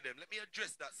wrong with them. Let me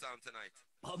address that sound tonight.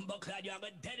 Bumbleclad, you are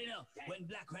dead enough. When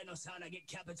Black Rhino sound, I get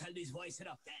capital this voice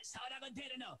enough. Sound I got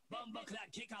dead enough. Bumbleclad,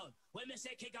 kick out. When me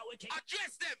say kick out, we kick.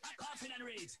 Address them. Coughing and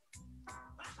reads.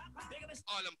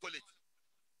 All them pull it.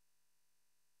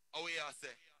 Oh, we are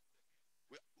say.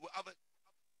 We haven't.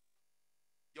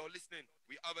 You're listening.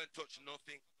 We haven't touched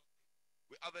nothing.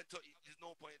 We haven't touched. There's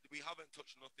no point. We haven't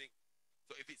touched nothing.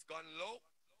 So if it's gone low,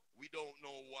 we don't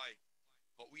know why.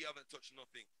 But we haven't touched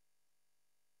nothing.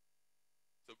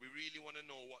 So we really want to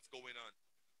know what's going on.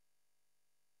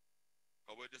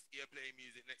 But we're just here playing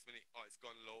music. Next minute, oh, it's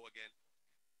gone low again.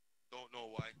 Don't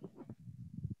know why.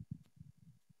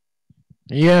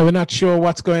 Yeah, we're not sure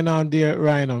what's going on there,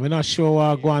 Rhino. We're not sure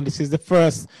what's going on. This is the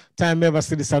first time we ever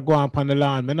see this go on the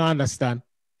lawn. We don't understand.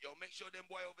 Yo, make sure them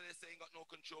boy over there saying got no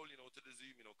control, you know, to the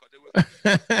Zoom, you know, because they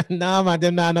were... Nah, man,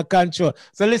 them not no control.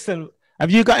 So listen,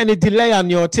 have you got any delay on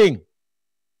your thing?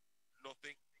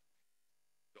 Nothing.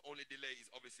 The only delay is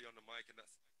obviously on the mic, and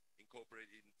that's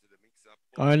incorporated into the mixer.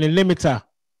 Or any limiter?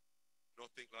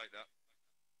 Nothing like that.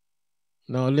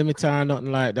 No limiter or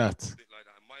nothing like that. Nothing like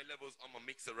that. And my levels on my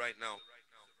mixer right now,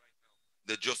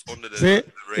 they're just under the... See,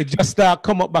 it just start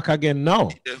come up back again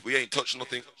now. Yeah, we ain't touched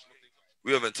nothing.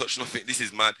 We haven't touched nothing. This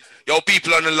is mad. Yo,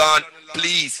 people on the lawn,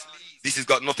 please. This has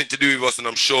got nothing to do with us, and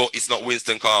I'm sure it's not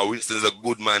Winston Carr. Winston's a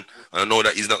good man, and I know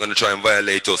that he's not going to try and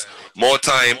violate us. More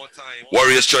time,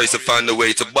 Warriors' Choice have found a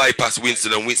way to bypass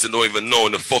Winston, and Winston don't even know,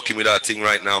 and they're fucking with that thing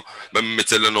right now. Let me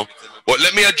tell you no. But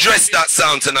let me address that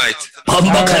sound tonight.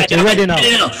 Right, you ready now?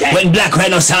 When Black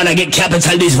Rhino sound, I get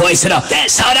capital this voice enough.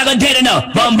 Sound I got dead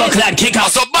enough. Bumbleclad, kick out.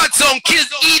 So bad sound kills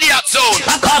idiot sound.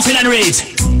 I'm coughing and reads.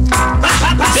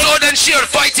 Sword and shield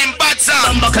fighting bad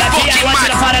sound. Fucking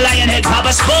mad. For the lion head,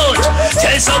 Papa Spoon.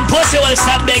 Tell some pussy will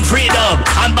stop big freedom.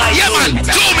 And by yeah, man,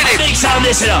 2 minutes. Big sound,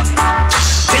 listen up.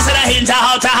 This is a hint,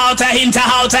 how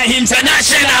to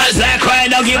international. Black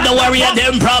Rhino give the warrior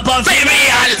them proper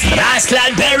burial.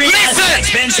 Rascal burial.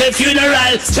 Expensive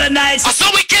funeral tonight. So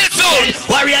we kill soon.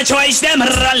 Warrior Choice them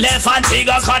run left and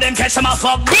Antigua. Call them catch them a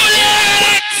fuck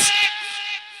bullets.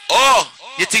 Oh,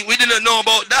 you think we didn't know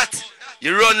about that?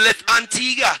 You run left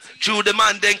Antigua through the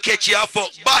man, then catch you a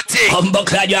fuck body.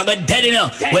 Bumbleclad, you are got dead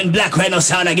enough. When Black Rhino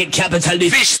sound, I get capital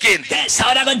this. Fish skin.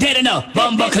 Sound I got dead enough.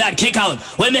 Bumbleclad, kick out.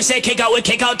 When they say kick out, we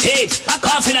kick out teeth.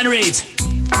 Coughing and reads.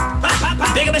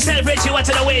 Big up yourself, Richie, what's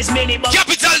in the ways, mini buck.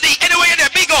 Capital D, anyway you're there,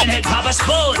 big up. And Papa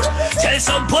Spoon. Tell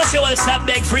some pussy will stop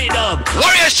big freedom.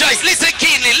 Warriors' Choice, listen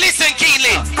keenly, listen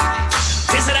keenly.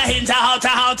 This is a hint, how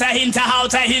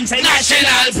to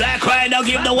international. Black Rhino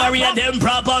give the warrior them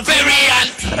proper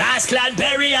burial. Rascal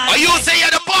burial. Are you say you're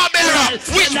the barbarian?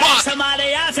 Which one?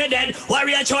 Somebody after that.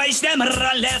 Warrior Choice them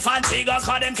run left Antigua.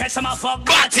 Call them catch them a fuck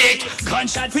batik.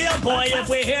 Gunshot for your boy if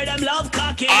we hear them love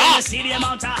cocky. You see the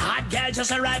amount of hot girls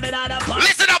just arriving out of party.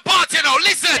 Listen up, party now,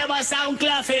 listen. Them a sound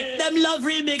claffy. Them love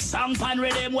remix song pan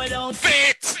rhythm without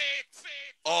fit.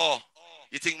 Oh,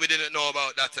 you think we didn't know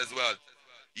about that as well?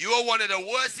 You are one of the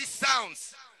worstest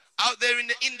sounds out there in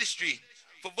the industry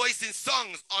for voicing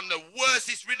songs on the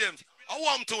worstest rhythms. I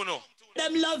want to know.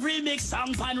 Them love remix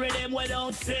song pan rhythm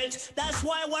without fit. That's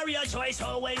why Warrior Choice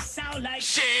always sound like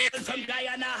shit. From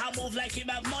Guyana, I move like him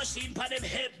have machine pan him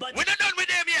hip. But we're not done with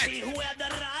them yet. See who have the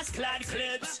rascal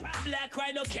clips. Black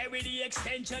Rhino carry the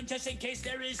extension just in case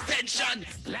there is tension.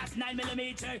 Black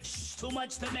 9mm, too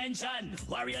much to mention.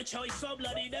 Warrior Choice so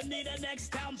bloody, them need a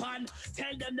next tampon.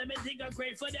 Tell them them think are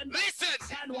great for them. Listen.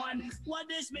 And one, what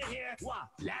this me here? What?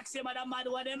 Black say mad mad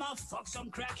what them a fuck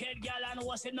some crackhead gal and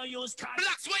what's it no use can.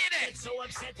 Black's way there. So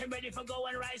upset and ready for go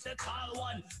and rise the tall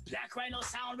one. Black Rhino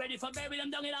sound ready for bury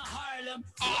them down in a Harlem.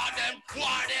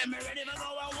 War them. Ready for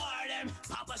go and war them.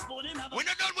 Papa Spoon him have we're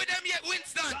not done with them yet,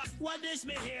 Winston. What this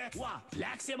me here? What?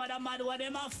 Black say mad what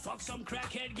them a fuck some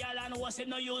crackhead gal and what's it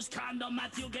no use condom.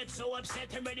 Matthew get so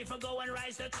upset and ready for go and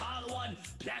rise the tall one.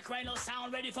 Black Rhino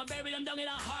sound ready for bury them down in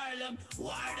a Harlem.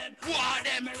 War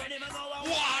them. Ready for go and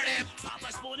war them.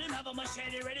 Papa Spoon him have a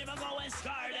machete ready for go and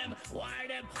scar them. War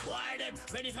them.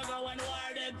 Ready for go and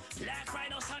war them. Black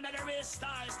Rhino sound of the real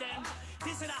stars them.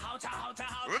 This is a how to.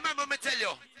 Remember me tell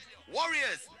you,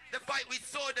 Warriors, the fight with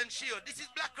sword and shield. This is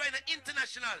Black Rhino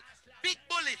International. Big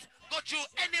bullet, go through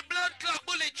any blood clot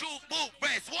bullet through boot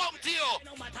breast. Warm to you.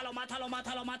 No matter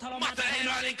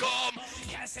in come.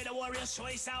 Can't say the Warriors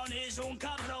Choice sound is un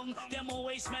cabrón. Them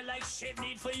always smell like shit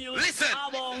need for you. Listen.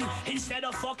 Instead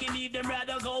of fucking need them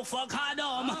rather go fuck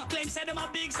Adam. Claim said them a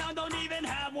big sound don't even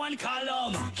have one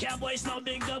column. Cowboys no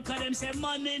big up cause them say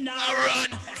money now run.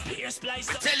 Pierce splice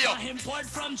tell you. Import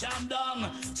from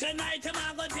Jamdong. Tonight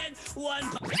I'm gonna take one.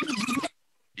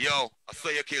 Yo, I saw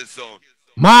your kill zone.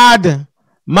 Mad.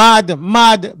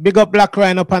 Mad. Big up Black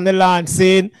Rhino up on the land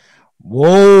saying,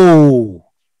 whoa.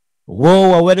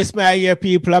 Where this may I hear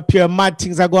people up here, mad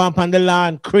things are going up on the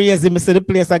land. Crazy, me see the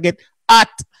place I get hot.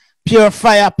 Pure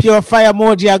fire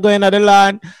emoji are going on the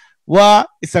land. What?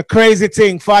 It's a crazy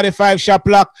thing. 45 Shop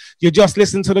Lock. You just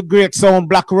listen to the great sound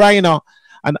Black Rhino.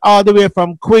 And all the way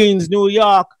from Queens, New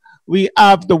York, we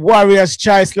have the Warriors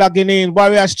Choice logging in.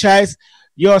 Warriors Choice,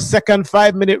 your second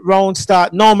 5-minute round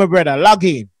start. No, my brother, log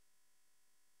in.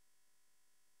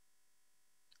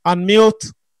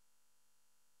 Unmute.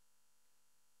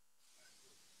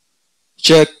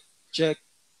 Check.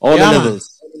 All the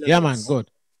levels. Yeah, man, good.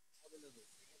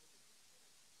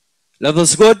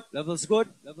 Levels good?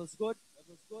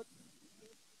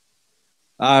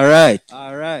 All right.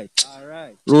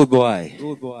 Rude boy.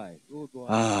 Man.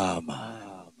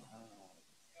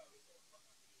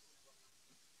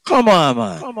 Come on,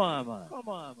 man.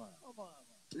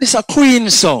 This is a Queen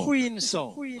song.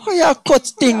 How you cut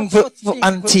thing for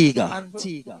Antigua?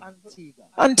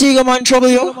 Antigua man trouble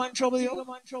you?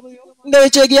 No,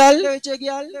 girl.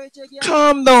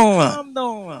 Calm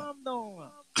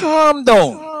down.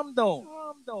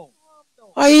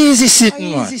 A easy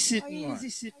sitting, man.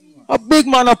 A big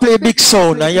man a play big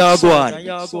sound and you go on.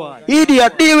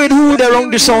 Idiot, deal with who they wrong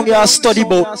the song you study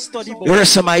about. The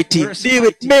rest of my team. Deal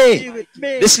with me.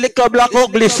 This little black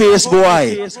ugly face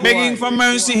boy. Begging for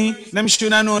mercy. Them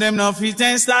shoulda know them no fit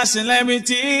and star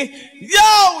celebrity.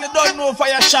 Yo, you don't know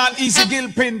Fire Sean, Easy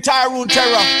Gilpin, Tyrone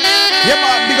Terror. Yeah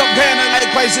man, big up Guyana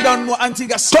likewise. You don't know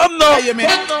Antigua. Come now.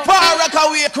 Far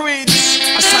Rockaway Creed.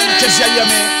 A Sanchez, yeah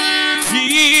man.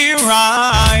 Here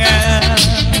I am.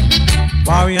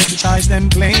 Warrior Choice them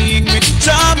playing with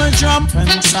drum and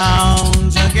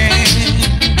sounds again.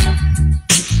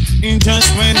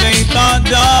 Just when they thought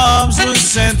doves would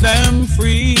set them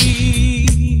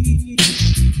free.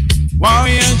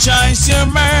 Warrior Choice, you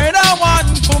murder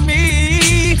one for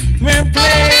me. We're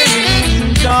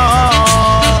playing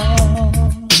doves.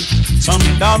 Some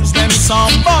doves, them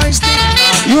some boys.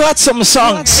 You had some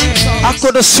songs. I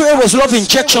could have swear was Love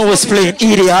Injection was playing,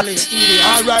 idiot.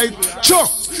 Alright, sure.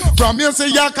 From you say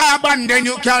your carbon, then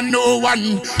you can know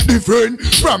one different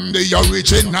from the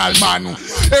original man.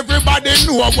 Everybody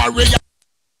know a warrior.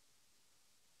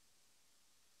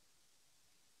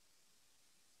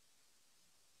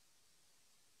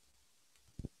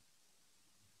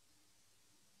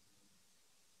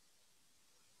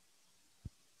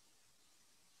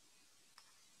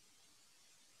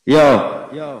 Yo.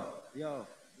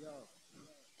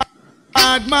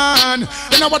 Bad man,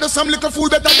 and I want some little fool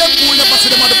better than fool. Never see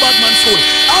them at the bad man school.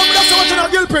 That's what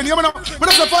you're Gilpin. You know, but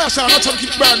that's a Fire Sean. Not some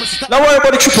keep burning. Now worry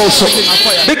about the triple song.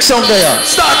 Big song there.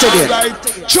 Start again. Right,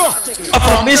 sure.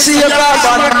 From me see your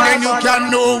bad man, you can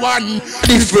know one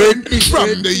different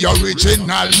from the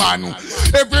original man.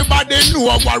 Everybody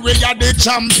know a warrior the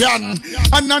champion,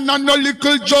 and no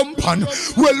little jump on.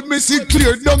 Well, me see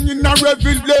clear down in a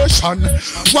revelation.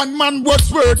 One man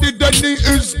was worthy, then he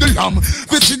is the lamb.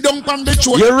 Which down on the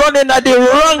throne. You're running at the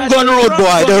wrong gun road,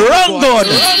 boy. The wrong gun.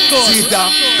 See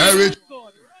that, Eric.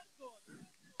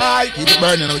 I keep it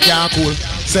burning, we can't cool.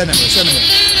 Send me.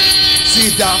 See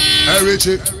that,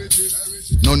 Eric.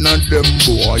 None of them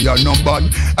boy, you're no bad.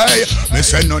 Hey, me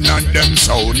say none of them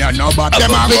sound, you're no bad.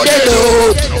 Them a go dead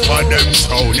out. None of them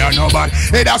sound, you're no bad.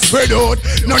 Hey, that's spread out.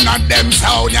 None of them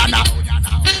sound, you're not.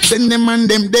 Send them and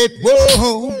them dead.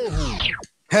 Whoa.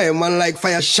 Hey, man like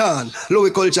Fire Sean.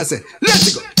 Louis Culture say,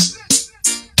 let's go.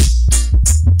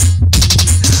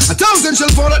 1,000 shall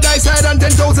fall at thy side and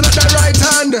 10,000 at thy right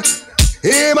hand.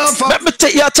 Hey, man, let me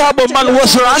take your talk about man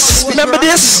was Ras. Remember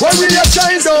this? When we are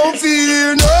trying, don't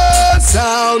fear no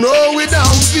sound, no, we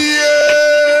don't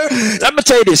fear. Let me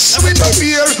tell you this. We don't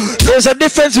fear. There's a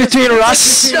difference between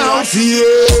Ras don't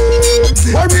fear.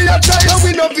 When we are trying,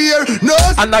 we don't fear no.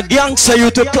 And a gangster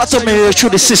you to platinum me through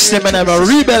the system and I'm a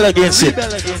rebel against it.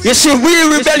 You see, we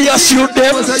rebellious youth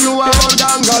them. You are on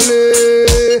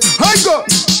Dangale. I go.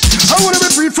 I wanna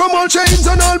be free from all chains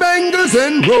and all bangles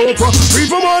and rope. Free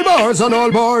from all bars and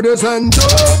all borders and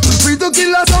dope. Free to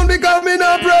kill a sound because me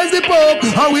not praise the Pope.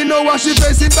 And we know what she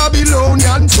face in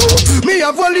Babylonian soap. Me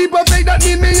have a leap of faith, that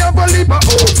mean me have a leap of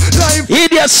hope. Life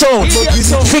idiot sound.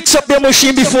 Fix up your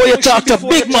machine before you talk to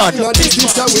big man. This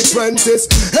is how we practice.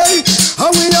 Hey,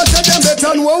 and we are tell them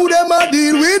better and how them a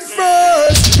deal with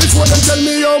first. Before them tell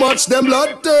me how much them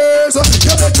blood thirst.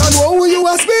 You better know who you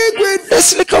a speak with.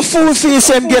 Let's lick a full face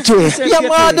and get away. Yeah,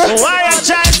 man. Why a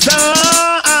child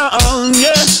song,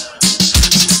 yeah.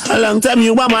 A long time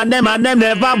you want them and them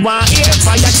never want. Yeah,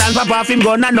 Fire Sean pop off him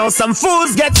gun and now some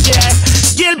fools get scared.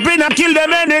 Gilpin a kill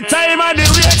them anytime and the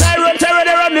real Tyrone Terror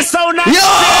they run the sound. Yo!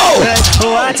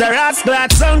 Why What a rascal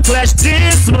sound clash,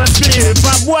 this must be.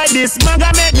 But boy, this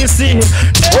manga make me see.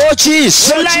 Oh jeez,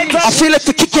 I feel like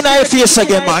to kick in your face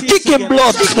again, man. Kicking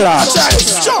blood clot.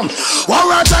 Jump,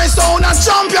 warrior Choice sound as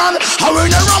champion. I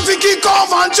will the ramp kick off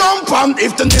and jump on.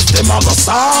 If the this them I go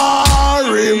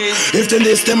sorry. If the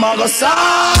this them I go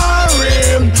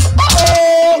sorry.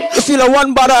 Oh. You feel a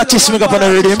one bad artist make up on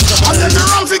the rhythm.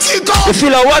 You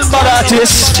feel a one bad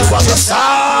artist.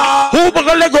 Who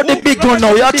gonna let go the big gun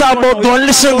now? You're talking about gun,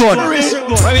 listen gun.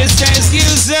 Warriors Choice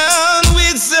gives sound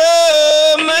with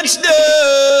so much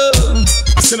love.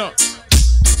 Listen up.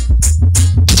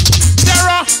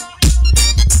 Sarah,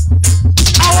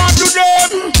 I want to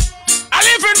them. I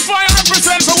live in fire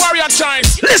represent for Warrior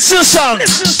Choice. Listen song.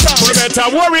 You better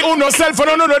worry on yourself and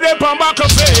another day pan back a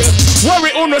fail.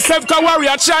 Worry on yourself cause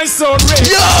Warrior Choice sound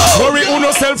real. Worry on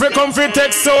yourself we come for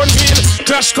text sound feel.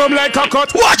 Clash come like a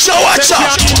cut. Watch out, watch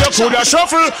out. You coulda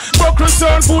shuffle. Buckle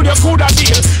sound food you coulda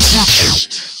deal.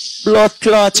 Blood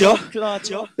clot, yo.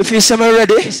 If you say me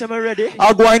ready,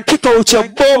 I'll go and kick out your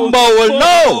bomb bowl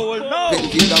now.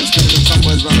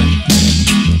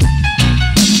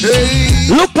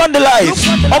 Look on the live.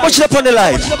 How much is up on the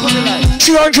live?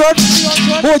 300?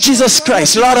 Oh Jesus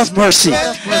Christ, Lord of mercy.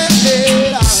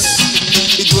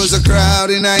 It was a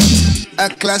crowded night, a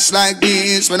clash like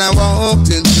this when I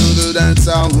walked into the dance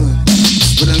hall.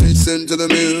 But I listened to the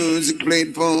music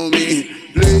played for me.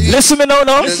 Listen me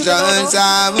now.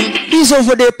 He's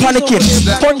over there panicking,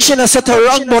 punching a set of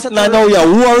wrong button. I know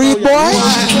you're worried, boy.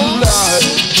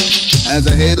 As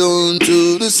I head on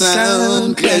to the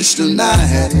sound clash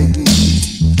tonight, and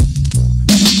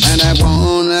I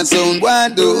want that sound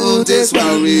wide notice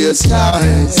Warrior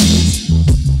Choice.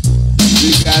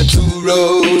 We got two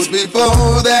roads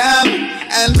before them,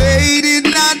 and they did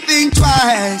not think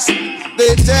twice.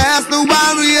 They test the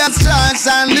Warrior Choice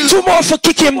and lose. Two more for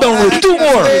kick him down with, two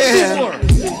more.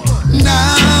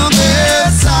 Now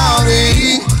they're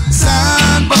sorry,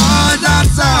 some boys are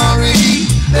sorry.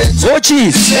 Oh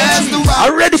jeez,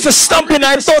 I'm ready for stomping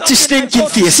and 30 stinking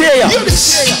face. Yeah.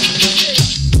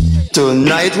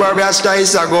 Tonight Warriors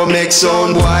Choice I go make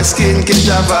some boy skin catch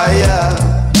a fire.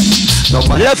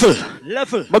 Level.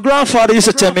 My grandfather used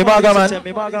to tell me, Maga man,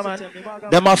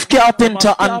 them have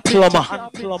carpenter and plumber.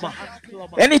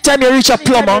 Anytime you reach a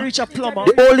plumber,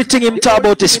 the only thing him talk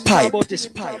about is pipe.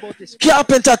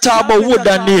 Carpenter talk about wood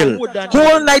and nail.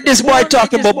 Whole night this boy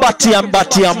talking about batty and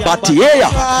batty and batty.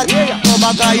 Yeah.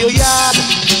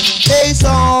 Hey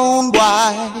son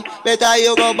boy, better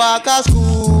you go back to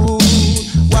school.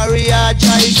 Warrior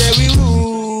Choice say we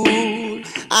rule,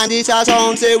 and this a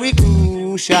song say we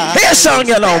crucial. Hey song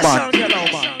you know man.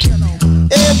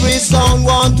 Every song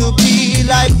want to be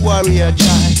like Warrior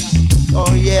Choice.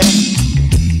 Oh yeah.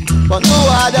 But no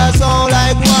other song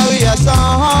like Warrior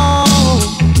song.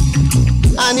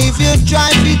 And if you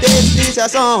try to taste this a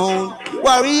song,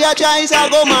 Warrior Choice I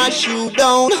go mash you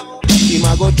down. Him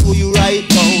I go throw you right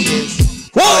down this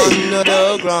under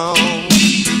the ground.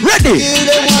 Ready? Kill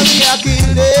them, Warrior,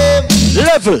 kill them.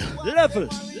 Level.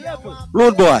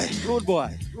 Road boy.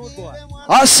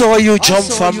 I saw you jump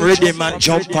from rhythm and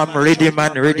jump from rhythm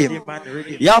and rhythm.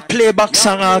 You play back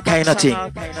song all kind of thing.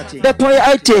 They play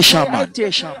itation man.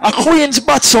 A Queen's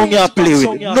bat song you play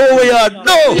with. No way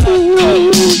no.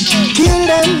 Kill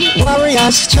them,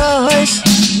 Warrior's Choice.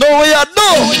 No way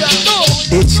no.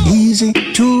 It's easy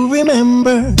to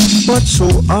remember, but so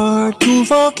hard to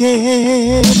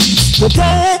forget.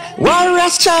 Today,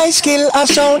 Warrior's Choice kill a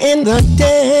sound in the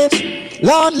dance.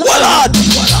 Lord, I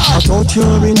thought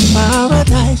you're in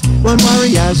paradise. When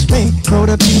warriors make crowd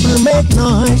of people make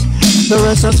noise, the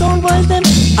rest of sound boys them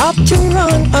up to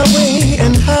run away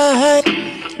and hide.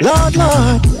 Lord,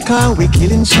 cause we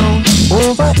killing sound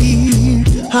over here,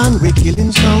 and we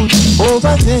killing sound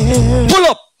over there. Pull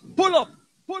up.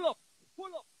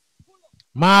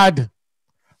 Mad.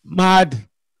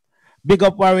 Big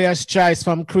up Warriors Choice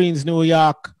from Queens, New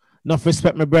York. Enough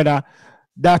respect, my brother.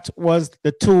 That was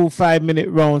the 2 5-minute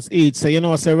rounds each. So,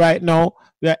 right now,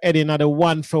 we are heading at the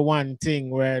 1-for-1 thing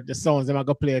where the songs, them are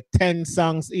going to play 10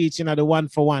 songs each in the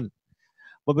 1-for-1.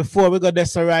 But before we go there,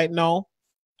 so right now,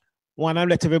 want to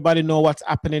let everybody know what's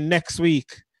happening next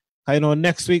week.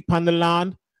 Next week, on the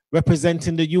land,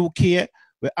 representing the UK,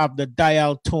 we have the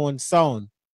Dial Tone Sound.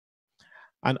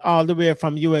 And all the way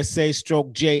from USA /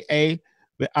 JA,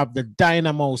 we have the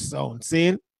Dynamo Sound.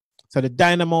 See? So the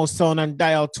Dynamo Sound and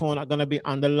Dial Tone are going to be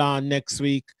on the lawn next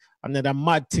week. And then the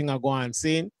mad thing are going,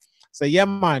 see? So yeah,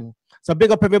 man. So big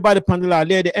up everybody on the lawn.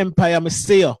 Lady Empire, I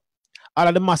see you. All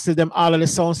of the masses, them, all of the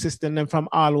sound system, them from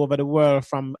all over the world,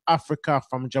 from Africa,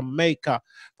 from Jamaica,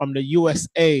 from the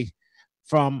USA,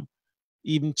 from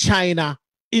even China,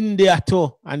 India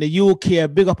too, and the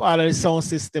UK. Big up all of the sound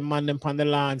system man them on the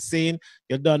land scene.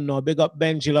 You don't know. Big up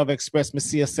Benji Love Express. Me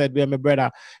see you said we my brother.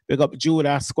 Big up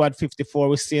Judah Squad 54.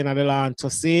 We seeing on the land to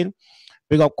scene.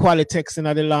 Big up Qualitex in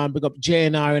the land. Big up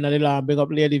JNR in the land. Big up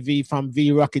Lady V from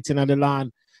V Rocket in the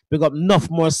land. Big up enough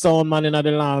more sound man in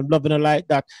the land. Loving it like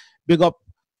that. Big up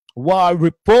War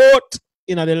Report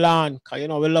in the land. Cause you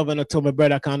know we loving it too, my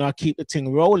brother. Can I keep the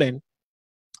thing rolling?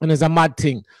 And it's a mad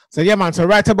thing. So yeah, man. So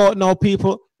right about now,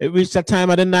 people, it reached the time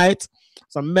of the night.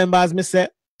 Some members me say,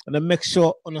 and then make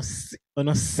sure on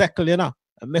a circle, you know.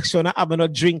 And make sure not having no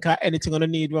drink or anything on the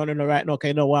need running right now. Okay,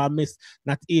 you know what I miss?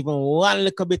 Not even one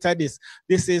little bit of this.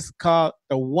 This is called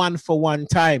the 1-for-1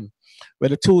 time, where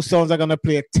the two songs are gonna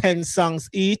play 10 songs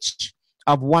each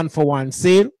of 1-for-1.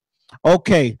 See?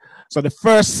 Okay. So the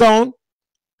first song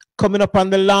coming up on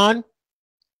the lawn,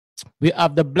 we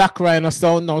have the Black Rhino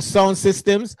sound. Now, sound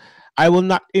systems, I will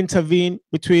not intervene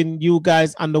between you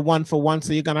guys and the 1-for-1.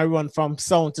 So you're gonna run from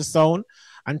sound to sound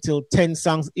until 10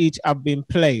 songs each have been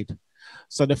played.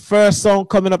 So the first song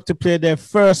coming up to play their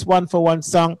first 1-for-1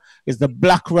 song is the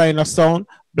Black Rhino song.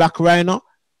 Black Rhino,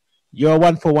 your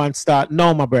 1-for-1 start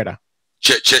now, my brother.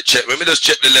 Check. Let me just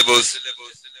check the levels.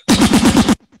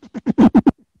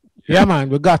 Yeah, man,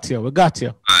 we got you.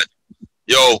 Right.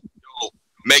 Yo,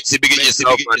 makes it big at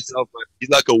yourself, man. He's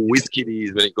like a whiskey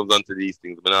these when it comes on to these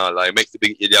things, man. Like, makes it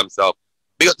big at himself.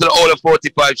 Big up to the all of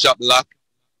 45 shop lock.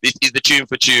 This is the tune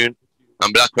for tune.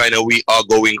 And Black Rhino, we are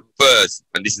going first.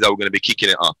 And this is how we're going to be kicking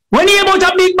it off. When you hear about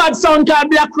a big bad sound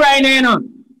called Black Rhino, you know,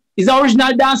 it's the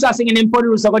original dancer singing in Port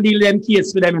so I deal with them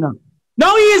case for them, you know.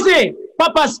 Now easy.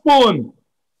 Papa Spoon,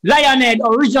 Lionhead,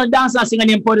 original dancer singing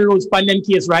in Port Road span them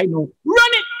case right now.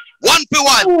 Run it!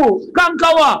 1-for-1. Oh,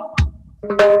 Kankawa.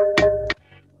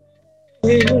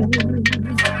 It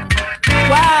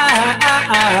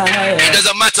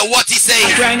doesn't matter what he says,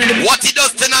 what he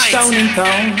does tonight. Town in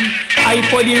town, I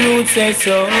for the root say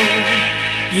so.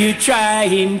 You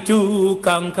trying to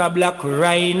conquer Black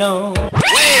Rhino.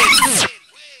 Wait.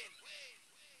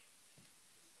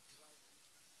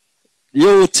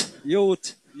 Youth.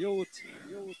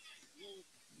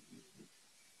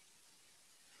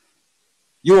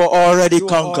 You are already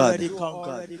conquered.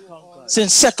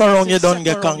 Since second round you don't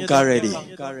get conquered already.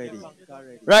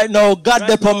 Right now, God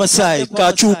dey on my side.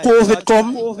 Cause through COVID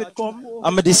come,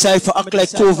 I'ma decide to act like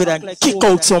COVID and kick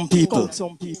out some people.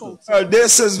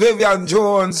 This is Vivian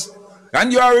Jones,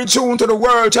 and you are in tune to the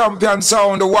world champion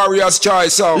sound, the Warrior's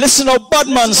Choice sound. Listen up,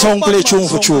 Badman song play tune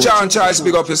for tune. John Choice,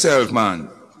 big up yourself, man.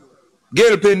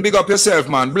 Gilpin, big up yourself,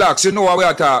 man. Blacks, you know what we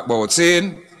are talking about,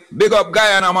 see? Big up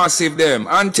Guyana Massive, them.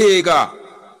 Antigua,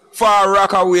 Far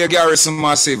Rockaway, Garrison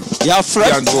Massive. Yeah,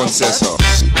 Fred. Vivian Jones says so.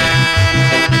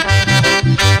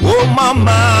 Oh,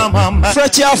 mama.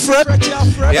 Fret, yeah, Fret.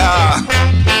 Yeah.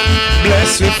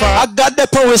 Bless you, I got the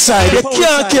power side. You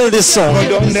can't kill this song. Oh,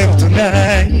 done them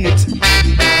tonight.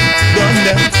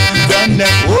 Done them.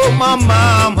 Oh,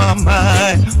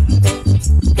 mama.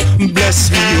 Bless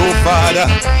me, oh Father.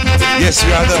 Yes,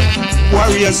 we are the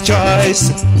Warrior's Choice.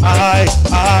 I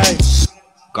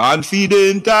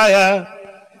confident I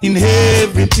in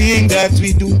everything that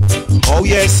we do. Oh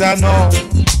yes, I know,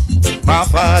 my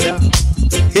Father.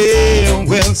 Hey,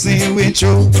 well, sing with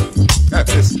you.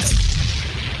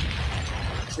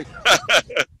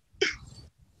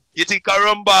 You think I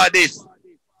rumba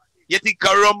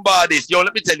this? Yo,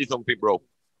 let me tell you something, bro.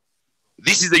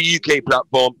 This is a UK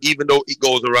platform, even though it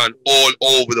goes around all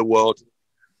over the world.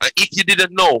 And if you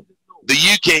didn't know, the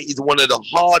UK is one of the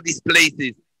hardest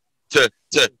places to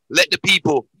let the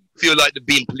people feel like they're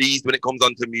being pleased when it comes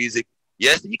on to music.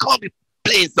 Yes, you can't be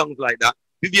playing songs like that.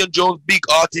 Vivian Jones, big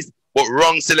artist, but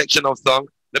wrong selection of song.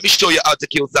 Let me show you how to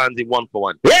kill sounds in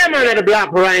 1-for-1. Yeah, man, at the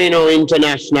Black Rhino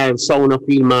International Sound of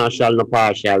Field Marshal, no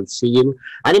partial scene.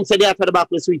 And him said after the back,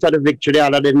 the sweet of the victory,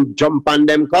 all of them jump on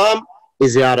them come.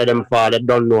 Is the other them father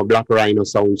don't know Black Rhino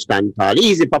sound stand tall.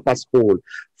 Easy Papa Spoon.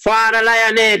 Father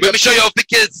Lionhead. Let me show you how to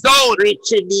kill sound.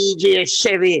 Richard DJ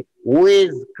Chevy,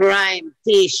 Wiz, Crime,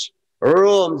 Tish,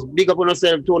 Rome's. Big up on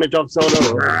yourself, Tony Top Sound.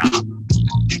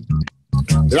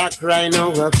 Black Rhino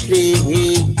will play.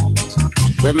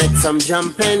 We make some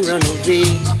jump and run away.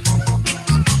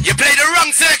 You play the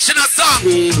wrong selection of song.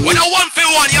 When a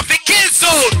 1-for-1, you have to kill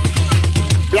sound.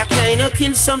 Black Rhino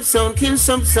kill some sound, kill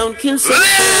some sound, kill some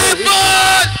sound.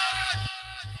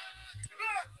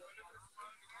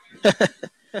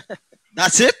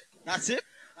 That's it.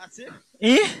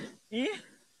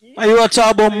 Are you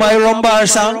talk about my rumbar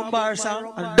song?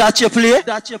 That you play?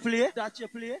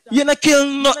 You not kill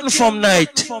nothing from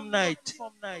night.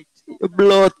 You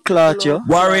blood clot, yo.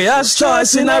 Warrior's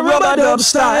choice in a rubber dub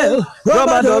style.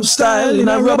 Rubber dub style in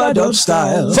a rubber dub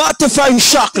style. 45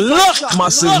 shock, look!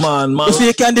 Massive man. If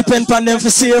you can depend on them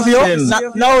for save you,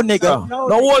 not now, nigga.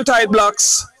 No hold tight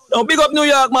blocks. No, big up New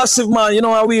York, massive man. You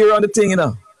know how we run the thing, you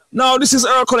know. Now this is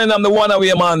Earl Cullen, I'm the one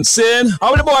away man. Saying,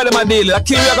 how the boy them a deal? I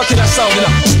kill you, I got kill a sound, you know.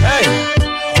 Hey.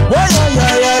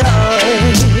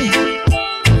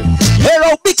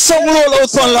 Hello, big song roll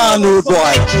out on land, old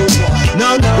boy.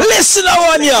 No. Listen to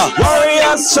one, yeah.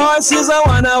 Warrior's choice is a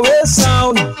one-away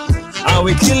sound. And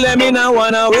we kill them in a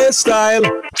one-away style.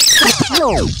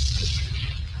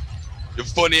 You're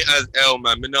funny as hell,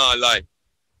 man. Me not lie.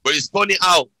 But it's funny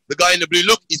how the guy in the blue,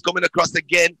 look, he's coming across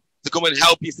again to come and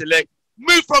help you select.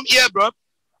 Move from here, bro.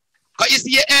 Because you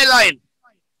see your airline.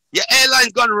 Your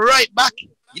airline's gone right back.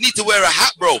 You need to wear a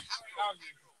hat, bro.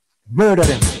 Murder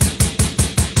them.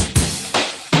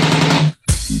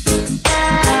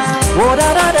 Oh,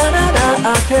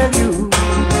 I tell you.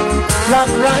 Black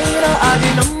Rhino are the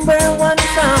 #1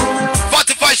 sound.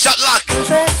 45 shot lock.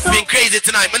 It's been crazy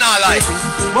tonight, man. I lie.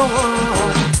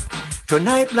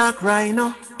 Tonight, Black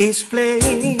Rhino is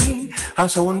playing.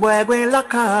 And so one boy will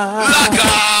lock up. Lock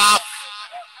up.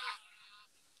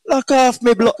 Lock off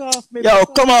me, blood. Yo,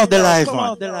 come out the live,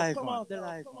 man.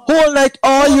 Whole night,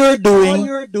 all you're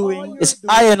doing is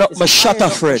eyeing up my shutter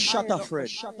friend.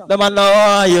 The man know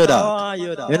how you that.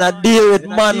 You're not deal with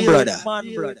man, brother.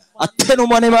 I 10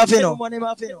 money, you know.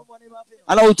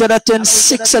 And out of the 10,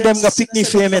 6 of them got pick me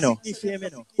fame, you know.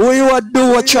 What you want do,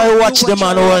 what try watch the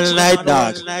man all night,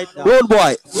 dog. Road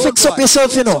boy, fix up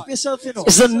yourself, you know. It's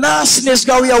the nastiness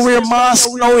guy we wear mask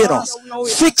now, you know.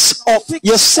 Fix up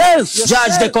yourself.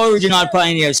 Judge the original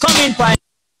pioneers. Come in, pioneers.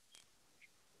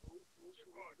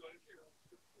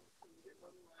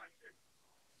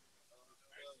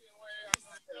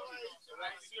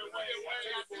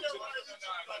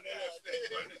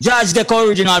 Judge the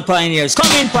original pioneers.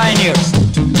 Come in, pioneers.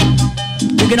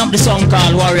 Picking up the song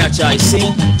called Warrior Choice.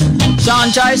 See? Sean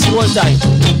Choice, was tight.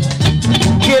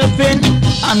 Gilpin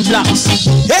and Blacks.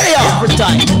 Hey, every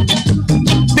time.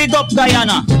 Big up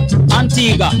Guyana,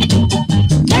 Antigua.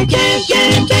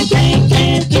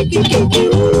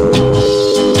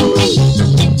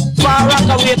 Far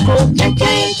Rockaway crew.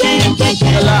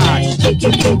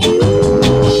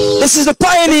 This is the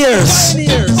pioneers.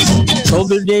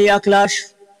 Trouble day a clash.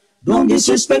 Don't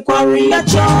disrespect Warrior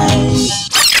Choice.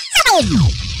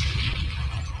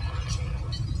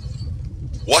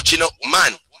 Watching up,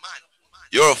 man.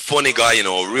 You're a funny guy, you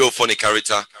know, a real funny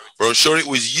character. But I'm sure it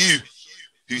was you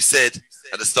who said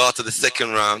at the start of the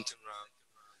second round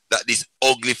that this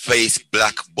ugly face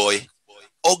black boy,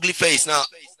 ugly face. Now,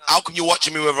 how come you're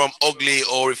watching me whether I'm ugly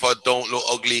or if I don't look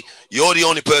ugly? You're the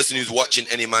only person who's watching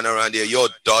any man around here. You're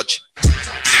dodge.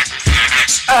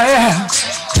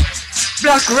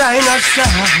 Black Rhino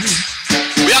sound.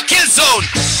 We are kill zone.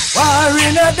 War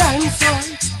in a dance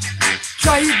zone.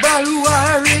 Tribal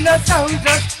war in a sound.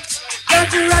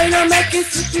 Black Rhino make it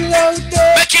sit out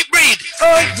there. Make it breed.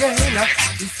 Oh yeah,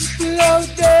 it's sit out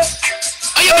there.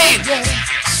 Oh you mean? Yeah.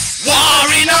 War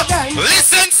in a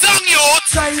listen song, you.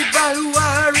 Tribal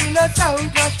war in a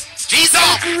sound. Jesus.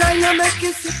 Black Rhino make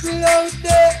it sit out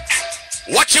there.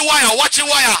 Watch your wire. Watch your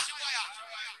wire.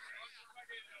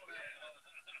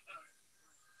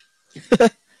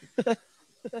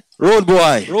 Road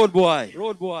boy.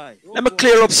 Let me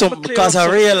clear up something because I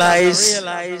realize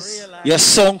your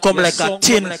song come like a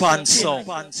tin pan song.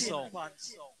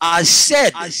 I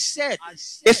said,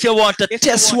 if you want to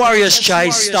test Warrior's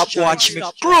Choice, stop watching me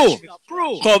crew.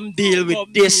 Come deal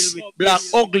with this black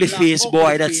ugly face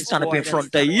boy that's stand up in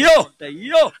front of you.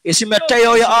 You see me tell you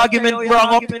how your argument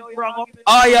brought up?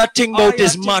 All you think about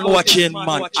is man watching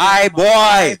man. Aye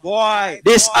boy,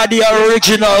 this are the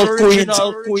original Queens.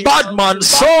 Badman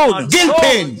sound.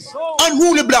 Gilpin,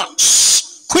 Unruly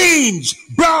Blacks, Queens,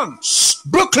 Bronx,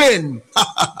 Brooklyn,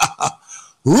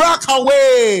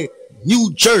 Rockaway,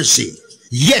 New Jersey.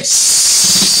 Yes.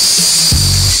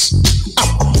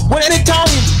 Well, anytime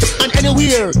and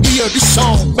anywhere you hear this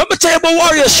song. Let me tell you about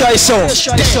Warrior's Choice song.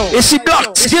 You see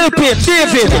Blacks, Gilpin,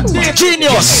 David,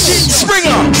 Genius,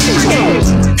 Springer.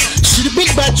 See the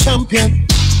big bad champion.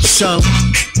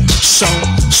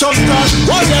 Sometimes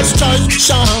Warrior's Choice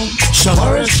sound.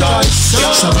 Warrior's Choice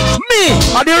sound. Me,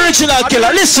 I'm the original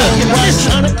killer. Listen.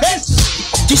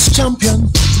 This champion.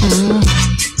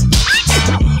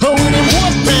 Only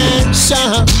one man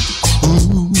sound.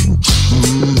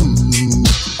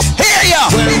 Hear ya!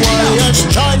 Well, Warrior's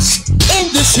Choice in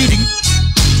the city.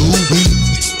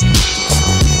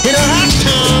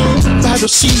 to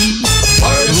see.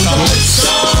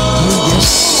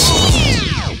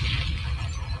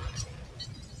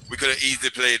 We could have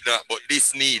easily played that, but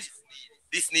this needs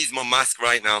my mask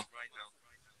right now.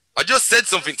 I just said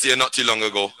something to you not too long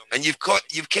ago, and you've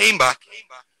came back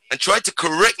and tried to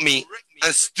correct me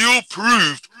and still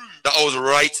proved that I was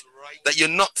right, that you're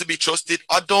not to be trusted.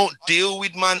 I don't deal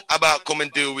with man about come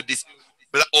and deal with this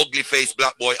ugly face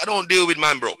black boy. I don't deal with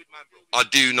man, bro. I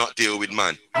do not deal with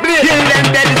man. Kill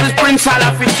them dead, this is Prince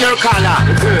Allah, fish your collar.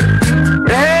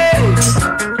 Hey,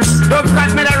 don't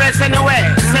cut me the rest anyway.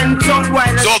 Send some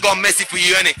while. So gone messy for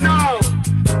you, innit? No.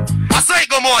 I say it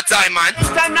go more time, man.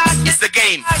 It's the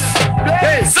game.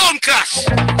 Hey. Sound clash.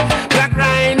 Black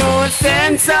Rhino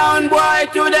send sound boy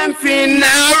to them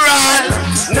funeral.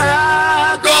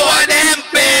 Nah, go on them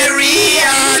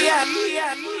burial.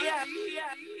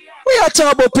 We are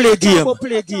talking about play game.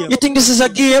 You think this is a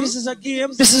game? This is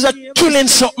a killing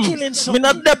something. Me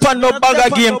not depend no bagger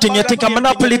game thing. You think I'm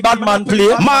Monopoly bad man play?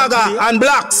 Maga and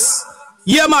Blacks.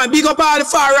 Yeah man, big up all the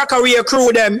Far Rockaway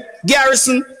crew them.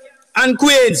 Garrison and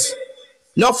Queens.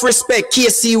 Enough respect,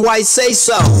 KCY say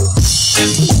so.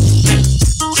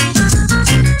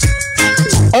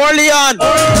 Early on,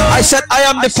 I said I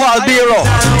am the Paul Bureau,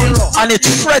 and it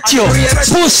fret you.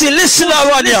 Pussy, listen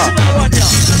around here.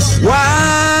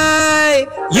 Why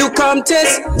you come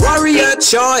test warrior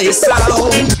choice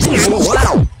out?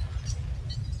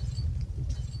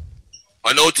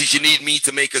 I notice you need me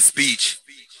to make a speech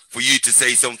for you to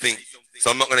say something,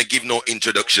 so I'm not going to give no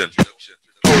introduction.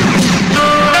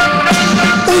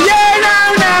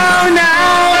 Yeah,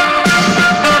 now.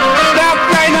 Black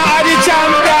Rhino are the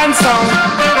champion song.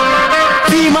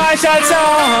 Marshall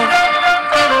song.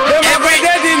 Them every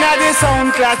dead in the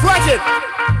sound class. Watch it.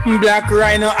 Black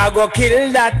Rhino, I go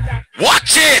kill that.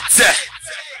 Watch it.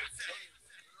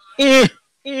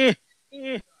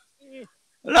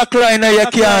 Black Rhino, you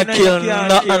can't kill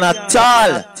nothing at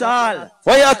all.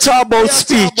 When you talk about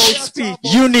speech,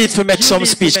 you need to make some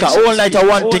speech. Cause all night I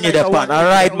one thing in the pan.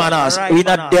 Alright, man, we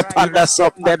not dep under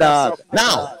something that dog.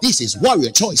 Now, this is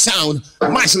Warrior Choice Sound.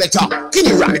 My selector, can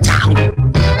you run it down?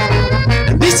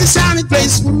 This is how it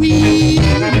plays for me.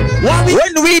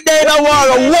 When we dey in a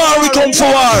war we come for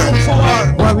war.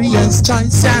 Warriors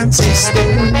Choice Sound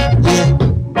system, yeah.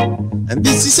 And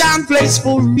this is how it plays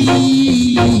for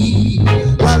me.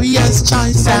 Warriors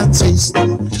Choice Sound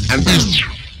system. And this.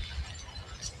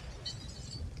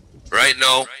 Right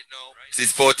now, this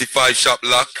is 45 Shop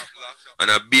Lock,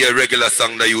 and I'll be a regular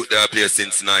song that you there play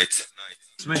since night.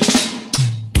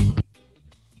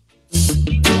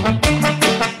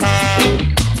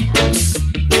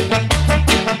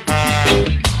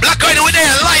 Black Rhino with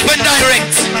there, live and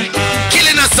direct.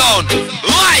 Killing a sound,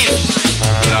 live.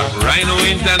 Black Rhino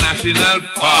International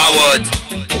forward.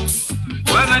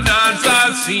 When I dance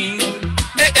I'll sing.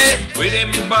 With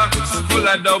him box full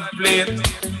of dub plate.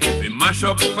 We mash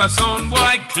up for sound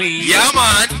boy clean. Yeah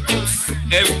man.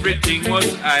 Everything was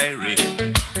irie.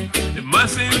 The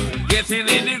massive getting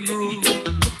in the groove.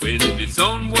 When the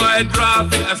sound boy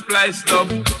drop a splice up,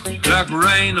 Black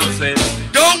Rhino says,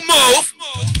 don't move.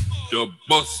 The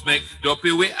boss make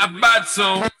dopey with a bad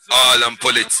sound. All and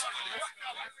pull it.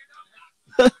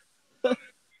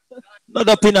 Not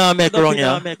up in our make wrong,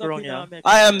 yeah.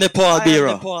 I am the Paul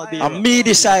Bureau. And me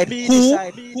decide who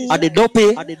are the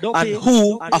dopey and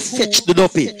who are fetch the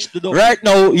dopey. Right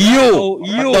now, you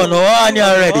don't know one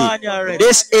already.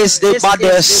 This is the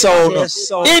baddest sound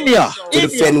in ya. To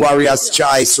defend Warriors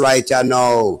Choice right here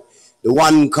now. The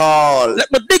one call.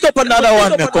 Let me dig up another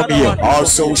one, me come here.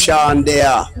 Also Sean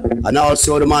there. And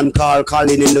also the man called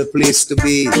Colin in the place to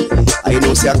be. I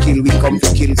know say a kill we come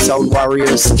to kill Sound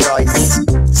Warriors Choice.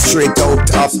 Straight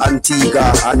out of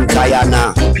Antigua and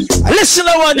Guyana. Listen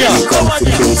to one, yeah. Come to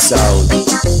kill sound.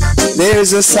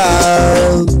 There's a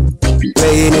sound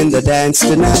playing in the dance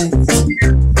tonight.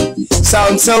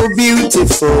 Sounds so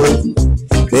beautiful.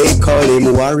 They call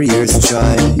him Warriors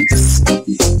Choice.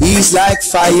 He's like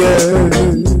fire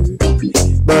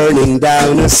burning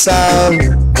down a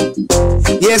sound.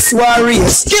 Yes,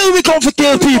 Warriors. Kill we come for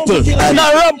kill people. And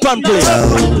not ramp and play.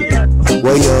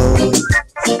 Yo,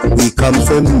 we come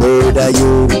from murder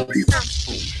you.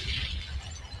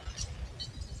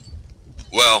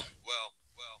 Well,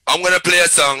 I'm gonna play a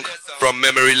song from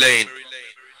Memory Lane.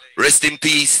 Rest in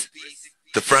peace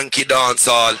to Frankie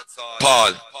Dancehall,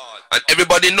 Paul. And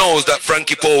everybody knows that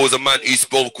Frankie Paul was a man who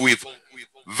spoke with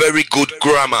very good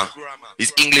grammar.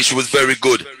 His English was very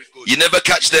good. You never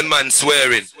catch them man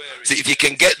swearing. So if you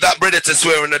can get that brother to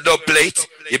swear on a dub plate,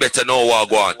 you better know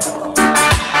what I want.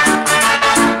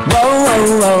 Whoa,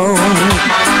 whoa, whoa.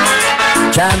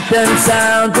 champion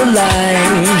sound to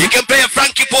line. You can play a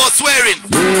Frankie Paul swearing.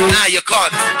 Nah, you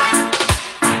can't.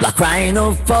 Black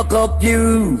Rhino fuck up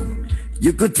you.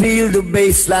 You could feel the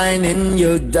bass line in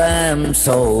your damn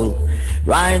soul.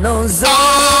 Rhino's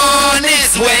on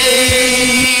his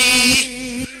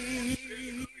way.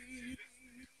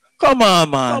 Come on,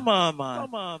 man. Come on, man.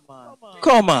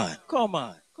 Come on. Come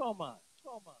on.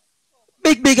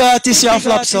 Big artist, you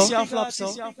flop so.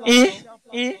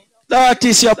 The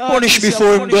artist you punish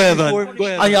before him go heaven,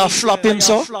 and you flop him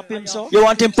so. You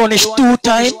want him punished 2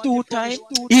 times?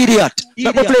 Idiot.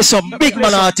 Let me play some big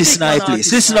man artist now, please.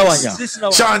 Listen to one, yeah.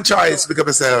 Sean Choice, pick up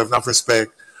yourself, enough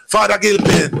respect. Father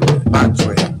Gilpin,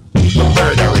 Battery,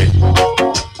 murdering.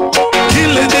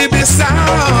 Killing the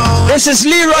sound. This is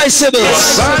Leroy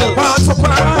Sibbles.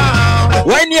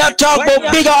 When you talk about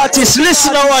big artists,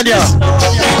 listen to one, yeah.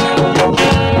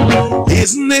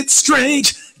 Isn't it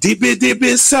strange?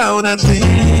 Dibby sound and me. I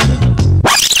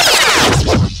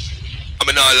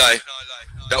mean, not lie.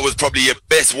 That was probably your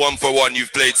best 1-for-1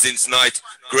 you've played since night.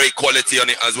 Great quality on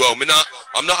it as well.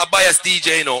 I'm not a biased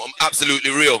DJ, you know. I'm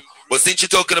absolutely real. But since you're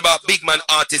talking about big man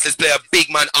artists, let's play a big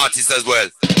man artist as well.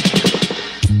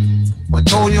 But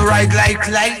don't you ride like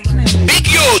lightning? Big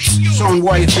youth! Some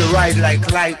boy, if you ride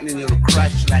like lightning, you'll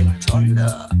crash like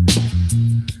thunder.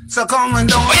 So come and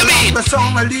don't let the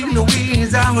song of leave the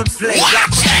wings and would play. What,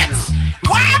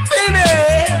 baby?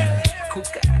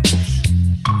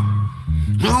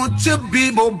 Don't you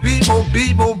beebo.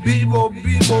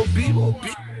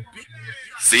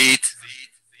 See it?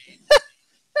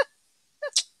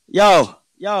 Yo,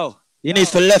 you need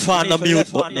to left on the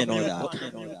mute button, you know that.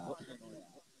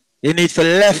 You need to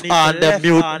left on the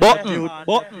mute button.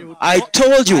 I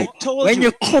told you, when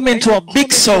you come into a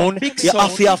big sound, you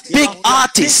have to have big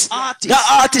artists. The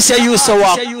artists you used to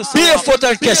walk barefoot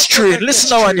and catch train.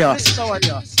 Listen to one, yeah.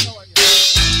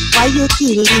 Why you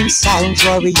killing sounds,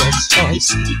 warrior's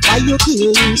choice? Why you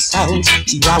killing sounds,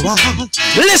 Chihuahua?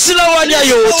 Listen to one, yeah,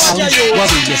 youth.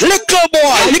 Little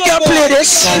boy, you can play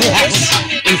this.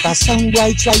 If a sound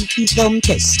boy try to come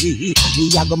test me,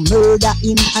 we are gonna murder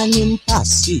him and him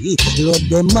pass me. Load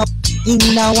them up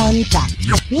in a one tap.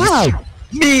 Wow.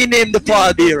 Me name the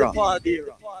Paul Bearer.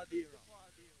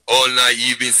 All night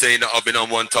you've been saying that I've been on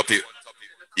one topic.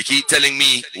 You keep telling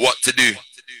me what to do.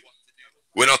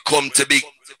 When I come to big,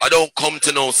 I don't come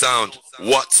to no sound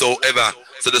whatsoever.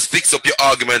 So just fix up your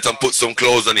argument and put some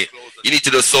clothes on it. You need to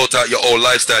just sort out your old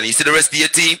lifestyle. You see the rest of your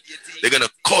team? They're going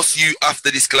to cuss you after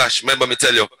this clash. Remember me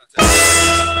tell you.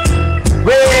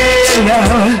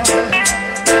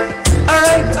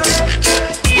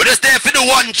 We're just there for the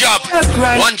one job.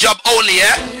 One job only,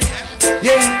 yeah?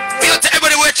 Yeah. We got to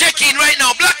everybody we're checking right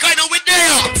now. Black Rhino, we're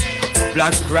there.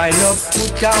 Black Rhino,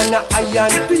 put down the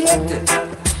iron plate.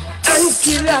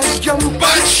 Until I jump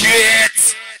back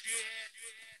straight.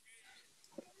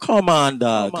 Come on,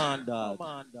 dog.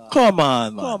 Come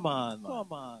on, man.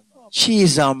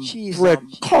 Cheese and bread.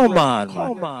 Come on.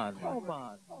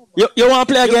 You want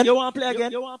to play again?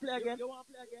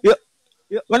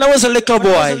 When I was a little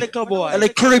boy, the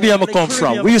Caribbean I come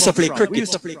from, we used to play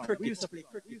cricket.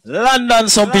 London,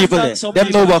 some people there,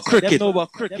 them know about cricket.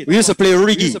 We used to play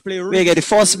riggy. We get the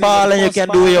first ball and you can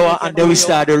do your, and then we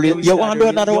start the real. You want to do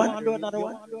another one?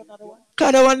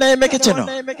 Kind of one day make it, you know.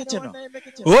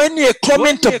 When you come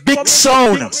into big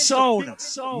sound,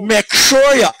 make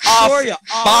sure you have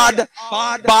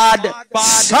bad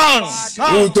song.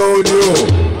 Who told you?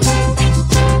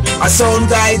 I sound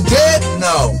guy dead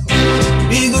now.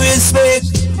 Big respect.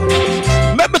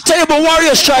 Let me tell you about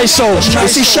Warriors Try Sound. You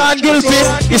see Sean Gilpin,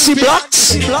 you see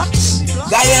Blacks,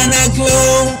 Guyana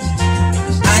Crew,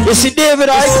 you see David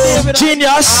Ike,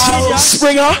 Genius,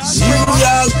 Springer,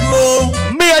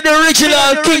 me and the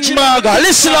original King Marga.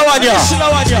 Listen to one, yeah.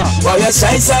 Warriors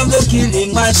Try Sound, the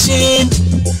killing machine.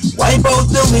 Wipe out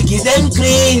the wicked and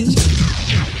clean.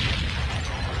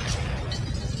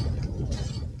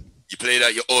 You played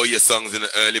out all your songs in the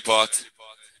early part.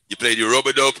 You played your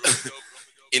rubber dub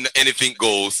in the Anything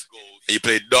Goes. And you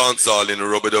played dancehall in the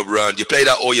rubber dub round. You played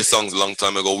out all your songs a long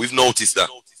time ago. We've noticed that.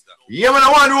 Yeah, man, I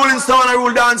want ruling sound, I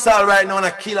rule dancehall right now and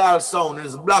I kill all sound.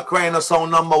 It's Black Rhino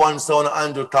sound, #1 sound,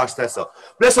 Andrew Tosh Tessa.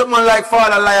 Bless up man like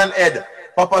Father Lionhead,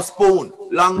 Papa Spoon,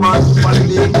 Longman,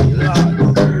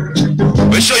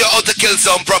 We'll show you how to kill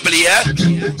sound properly, yeah?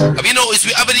 Have you noticed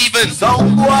we haven't even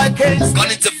gone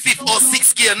into 5th or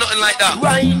 6th gear, nothing like that.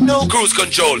 Rhino, cruise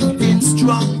control.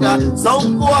 Stronger.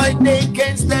 Some boy they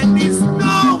can't stand this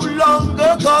no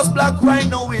longer. Cause Black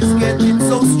Rhino is getting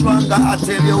so stronger. I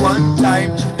tell you one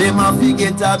time, they might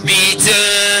get a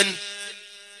beaten.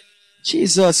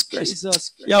 Jesus Christ.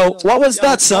 Yo, what was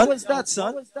that, son?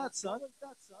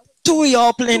 Two of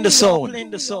y'all playing the sound.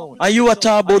 And you are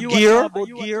talking about gear?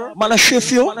 Man, I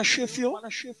shift you.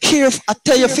 Careful, I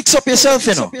tell you, fix up yourself,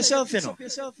 you know.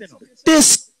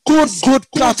 This good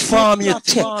platform you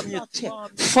take.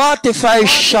 45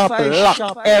 shop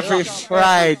lock every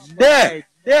Friday.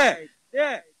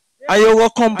 Are you gonna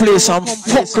come play some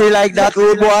fuckery like that,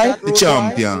 road boy? The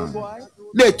champion.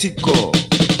 Let it go.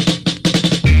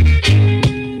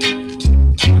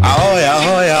 Ahoy,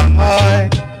 ahoy, ahoy.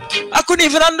 I couldn't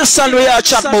even understand what you're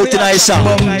chatting about tonight, sir.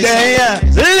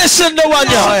 Listen to one,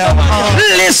 yeah.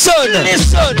 Listen.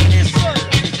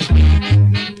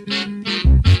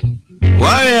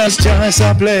 Warriors choice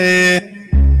to play.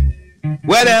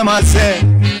 Where them I say?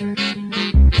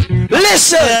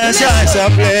 Listen. Choice to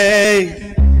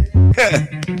play.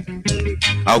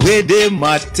 Away them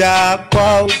I talk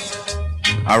about.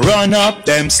 I run up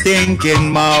them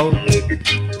stinking mouth.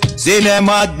 See them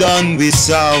are done with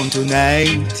sound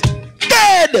tonight.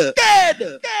 Dead.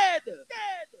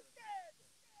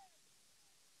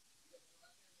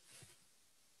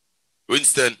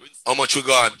 Winston, how much we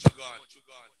got?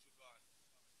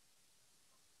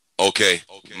 Okay,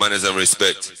 manners and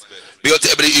respect. We got to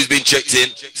everybody who's been checked in.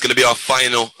 It's going to be our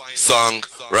final song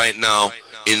right now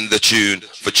in the tune.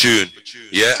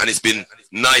 Yeah, and it's been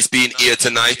nice being here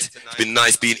tonight. It's been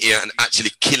nice being here and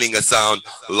actually killing a sound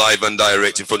live and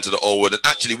direct in front of the whole world. And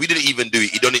actually, we didn't even do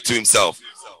it. He done it to himself.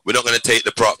 We're not going to take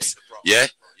the props. Yeah?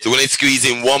 So we're going to squeeze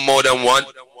in one more than one.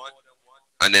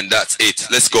 And then that's it.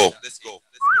 Let's go.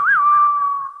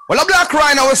 Well, a Black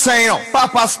Rhino was saying,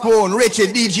 Papa Spoon,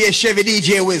 Richard, DJ Chevy,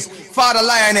 DJ Wiz, Father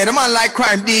Lionhead, a man like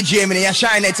crime DJ, me, and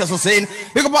Shine Nets also saying,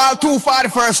 big up all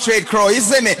 241st Straight Crow, you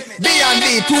see me?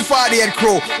 B&B, 248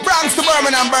 Crow, Bronx to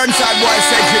Birmingham, Burnside boys,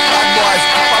 Cedric Bad boys,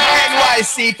 from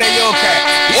NYC to UK.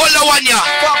 Hold the one, yeah.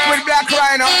 Fuck with Black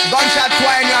Rhino, gunshot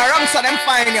twine, yeah, rums of them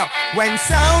fine, yeah. When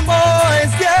sound boys,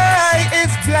 yeah,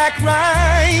 it's Black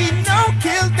Rhino,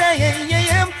 kill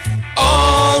them,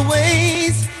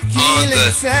 always.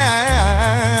 Killing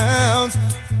sounds.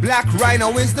 Black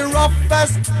Rhino is the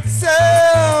roughest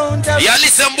sound. Yeah,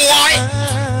 listen, boy.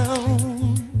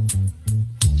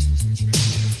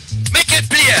 Make it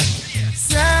clear.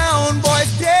 Sound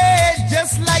boys dead,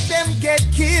 just like them get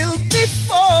killed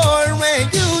before. When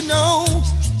you know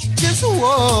just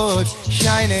what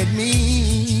Shine at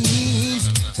means.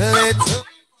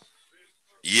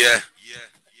 Yeah.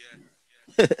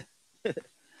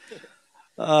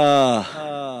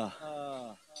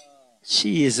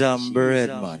 Cheese and bread,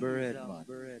 man.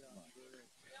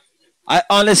 I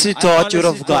honestly thought you'd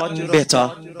have gotten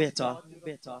better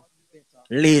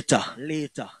later.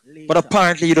 But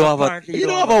apparently you don't have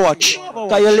a watch.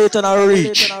 Because you're late on a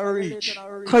reach.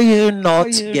 Because you're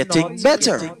not getting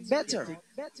better.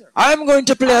 I'm going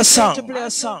to play a song.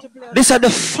 This is the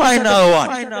final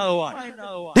one.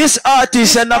 This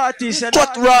artist is not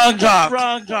cut wrong job.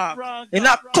 They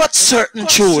not cut certain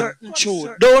tune.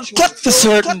 Don't cut for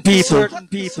certain people.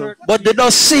 But they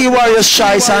don't see Warriors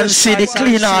choice and see the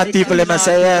clean heart people. They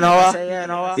say, you know what?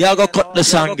 You go cut the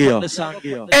song here.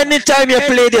 Anytime you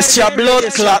play this, your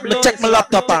blood clot, me take my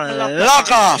laptop and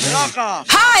lock off.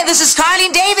 Hi, this is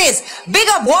Carlene Davis. Big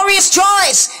up Warriors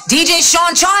Choice, DJ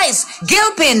Sean Choice,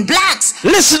 Gilpin, Blacks.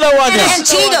 Listen to one. And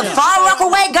Cheetah, Far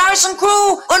Rockaway, Garrison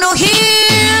Crew, Uno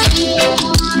here.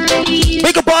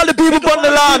 Big up all the people on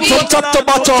the land from top to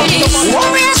bottom.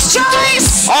 Warriors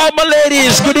Choice. All my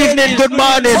ladies, good evening, good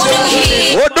morning.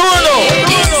 What do you know?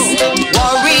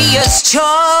 Warriors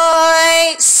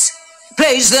Choice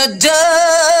plays the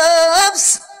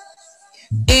dubs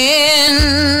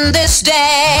in this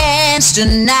dance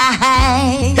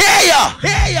tonight. Hey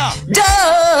ya!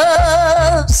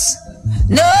 Dubs,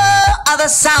 no other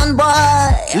sound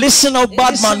boy. Listen how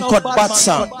Batman cut bad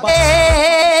sound.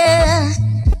 Yeah.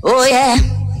 Oh yeah,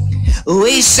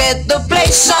 we set the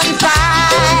place on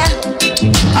fire.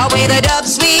 Away the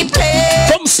dubs we play.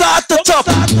 From start to top.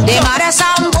 The mother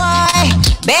sound boy,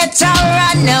 better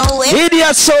run away.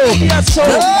 Idiot soul.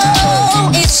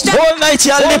 Oh, it's the whole night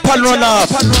your lip and run off.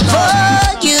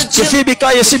 You feel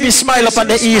because you see me smile up on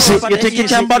the easy. You think you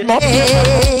can bad mop?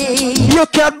 You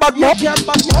can't bad mop.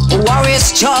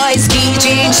 Warriors Choice,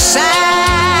 DJ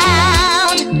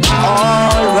sound.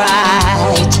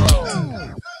 Alright.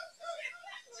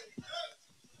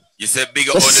 You said big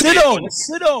up all the ladies.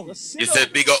 You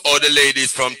said big up all the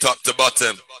ladies from top to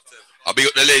bottom. I'll big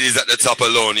up the ladies at the top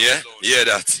alone, yeah? Yeah,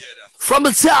 that. From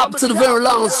the top to the very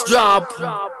last drop.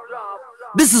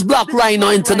 This is Black Rhino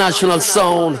International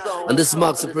Sound. And this is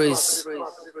Max Priest.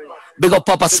 Big up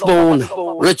Papa Spoon,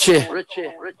 Richie,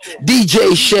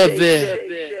 DJ Chevy,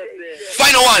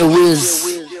 Final one.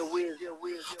 Wiz,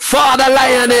 Father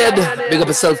Lionhead, big up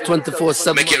yourself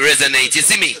 24/7. Make it resonate, you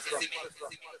see me?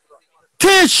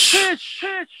 Tish!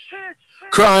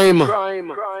 Crime.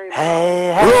 Rooms.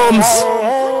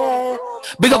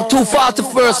 Big up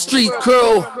 241st Street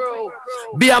crew.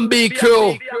 B&B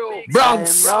crew.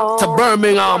 Bronx to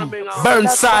Birmingham.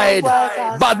 Burnside.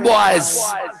 Bad Boys.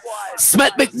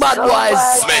 Smet Big Bad Boys.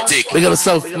 Smetic. Big up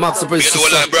yourself, Max Prince. Big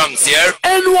up all Bronx, yeah?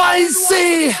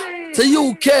 NYC to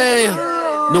UK.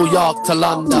 New York to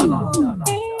London.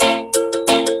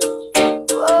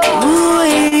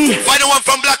 Final one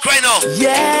from Black Rhino.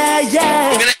 Yeah,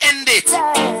 yeah. We're gonna end it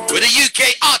with a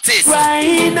UK artist.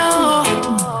 Rhino.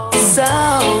 So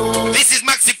this is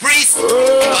Maxi Priest.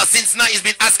 Since night he's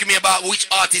been asking me about which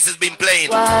artist has been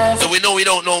playing. So we know we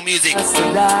don't know music.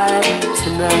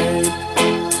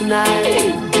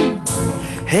 Tonight.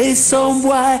 Hey, some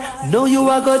boy, know you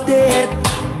are go dead.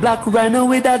 Black Rhino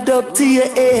with a dub to your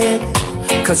head.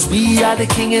 Cause we are the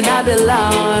king and the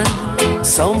land.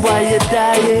 Some boy you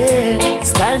dying.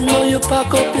 It's time now you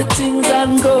pack up your things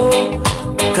and go.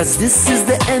 Cause this is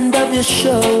the end of your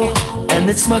show. And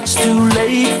it's much too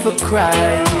late for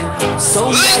crying. So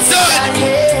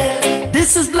listen!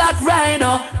 This is Black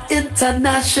Rhino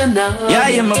International. Yeah,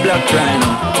 I'm a Black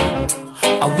Rhino.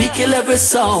 And we kill every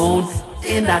sound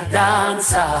in a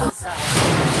dancer.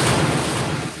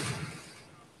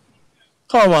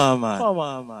 Come on, man.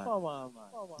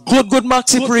 Good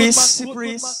Maxi Priest.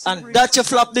 And that you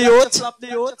flap the youth.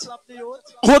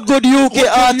 Good UK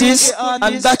artist.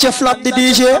 And that you flap the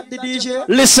DJ.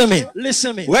 Listen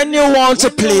me. When you want to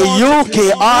play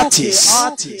UK artists,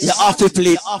 you have to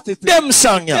play them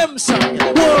song. Boys,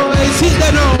 hit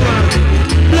the number.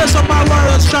 Bless up my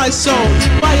warriors, try sound.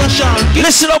 Fire Sean.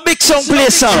 Listen up, big song, play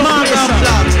song.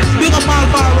 Big up all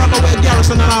Bar Rockaway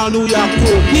Garrison and all New York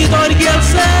crew. He got the girl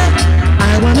say,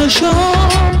 I wanna show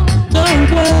the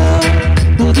world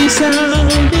who this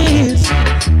sound is.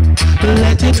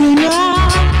 Let it ring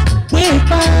out, we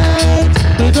fight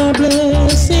with a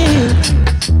blessing.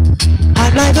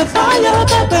 I'd like a fire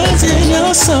that burns in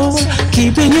your soul,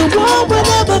 keeping you warm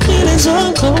whenever feelings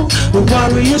run cold. The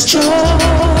warrior's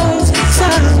choice,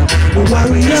 sound, the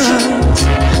warriors,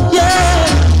 yeah.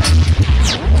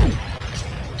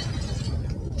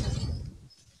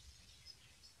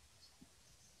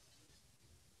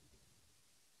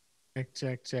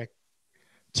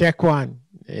 Check one.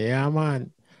 Yeah,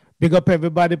 man. Big up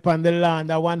everybody upon the land.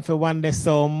 That one for one, they're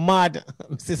so mad.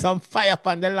 See some fire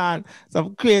upon the land.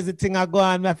 Some crazy thing are going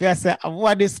on. If you say,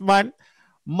 what this man?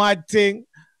 Mad thing.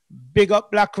 Big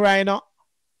up Black Rhino.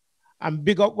 And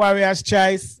big up Warriors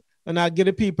Choice. And I'll give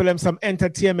the people them some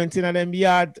entertainment in them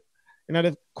yard in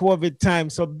the COVID time.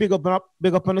 So big up on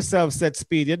yourself, set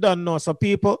speed. You don't know. So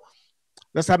people,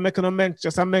 just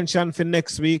a mention for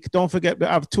next week. Don't forget we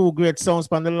have 2 great songs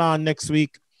on the lawn next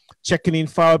week. Checking in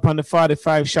forward on the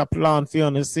 45 shop lawn for you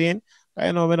on the scene.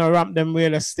 I know we're going to ramp them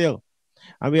really still.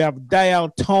 And we have Dial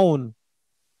Tone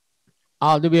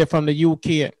all the way from the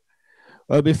UK.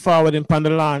 We'll be forwarding on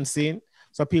the lawn scene.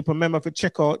 So people remember to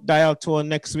check out Dial Tone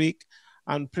next week.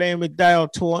 And playing with Dial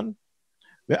Tone,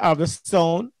 we have the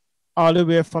sound all the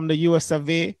way from the US of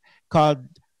A called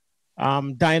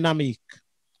Dynamic.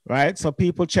 Right? So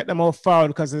people check them out forward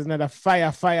because there's another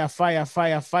fire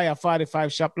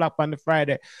 45 shop lock on the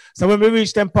Friday. So when we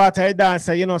reach them part of the dance,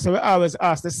 so we always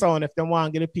ask the sound if they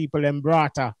want to get the people them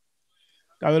brought up.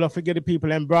 I will not forget the people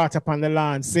them brought up on the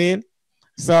land scene.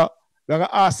 So we're going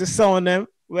to ask the sound them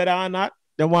whether or not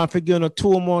they want to give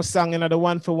 2 more songs, the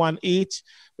 1 for 1 each,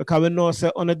 because we know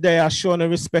so on the day are showing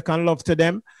respect and love to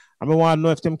them. And we want to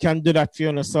know if them can do that for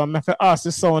you. So I'm going to ask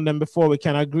the sound them before we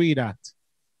can agree that.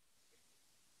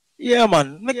 Yeah,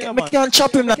 man. We can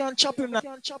chop him now.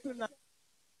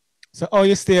 So,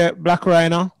 you stay Black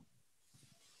Rhino?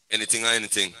 Anything or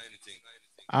anything.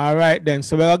 All right, then.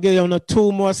 So, we're going to give you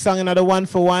 2 more songs, another 1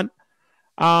 for 1.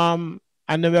 And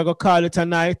then we're going to call it a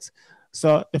night.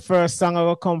 So, the first song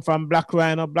will come from Black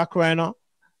Rhino. Black Rhino,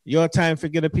 your time for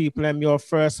give the people them your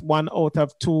first 1 out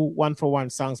of 2 1 for 1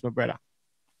 songs, my brother.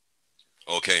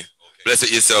 Okay. Bless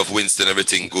it yourself, Winston.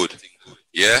 Everything good.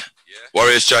 Yeah?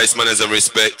 Warriors Choice, manners and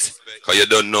respect. Because you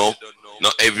don't know,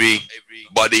 not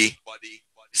everybody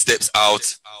steps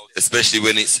out, especially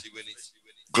when it's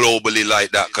globally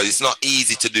like that. Because it's not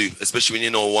easy to do, especially when you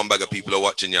know 1 bag of people are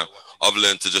watching you. I've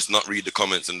learned to just not read the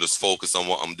comments and just focus on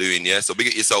what I'm doing, yeah? So big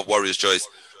at yourself, Warriors Choice,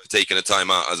 for taking the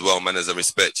time out as well, manners and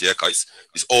respect, yeah? Because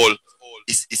it's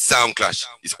sound clash.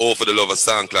 It's all for the love of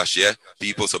sound clash, yeah?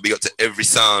 People, so big up to every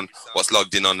sound what's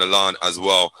logged in on the lawn as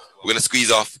well. We're going to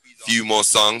squeeze off a few more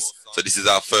songs. So this is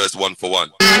our first 1 for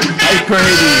 1. I pray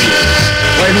thee,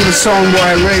 why do the song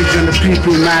boy rage and the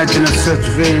people imagine of such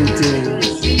vain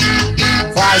things?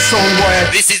 Fire Sound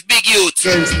Boy. This is Big Youth.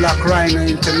 Against Black Rhino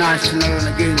International and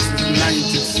against his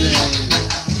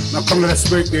 90s. Now come to the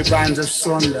birthday bands of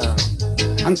Sunday.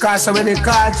 And cast away the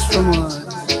cards from us.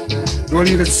 Don't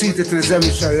need to seat it in the seven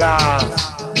shall laugh.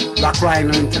 Black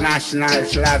Rhino International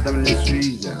shall have them in this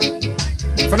region.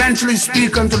 Financially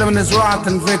speaking to them in his wrath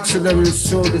and vex to them in his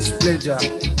soul displeasure.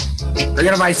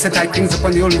 Together I set thy kings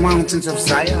upon the holy mountains of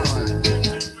Zion.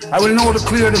 I will know to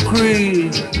clear decree.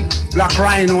 Black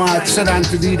Rhino hath said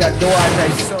unto thee that thou art thy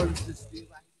son.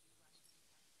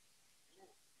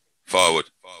 Forward.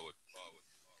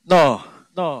 No.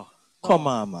 Come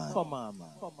on, man.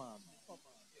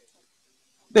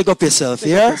 Big up yourself,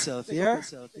 yeah?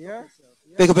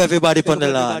 Big up everybody on the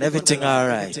land. Everything all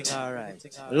right.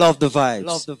 Love the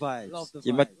vibes.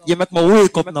 You make me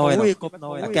wake up now, you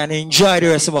know. I can enjoy the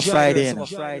rest of my Friday, you know.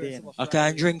 I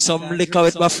can drink some liquor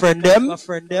with my friend them.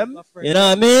 You know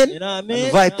what I mean? And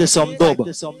vibe to some dub.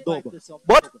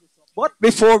 But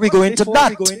before we go into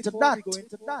that,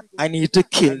 I need to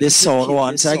kill this sound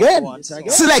once again.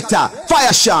 Selector,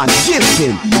 Fire Sean,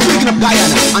 Gilpin, bringing up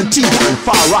Guyana, Antigua, and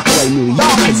Far Rockaway, New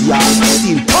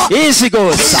York. Easy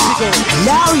goes.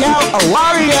 Yo, a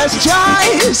warrior's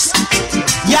choice.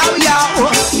 Yo,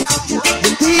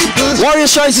 the people.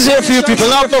 Warrior's choice is here for you people,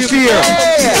 not no fear.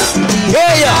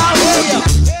 Yeah.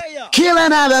 Kill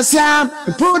another sound,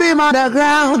 put him on the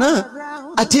ground.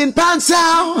 A 10-pound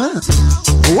sound.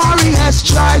 Warrior's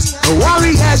choice,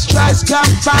 come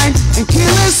find and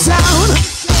kill a sound.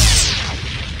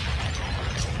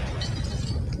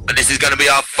 And this is gonna be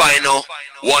our final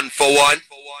 1-for-1.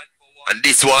 And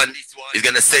this one is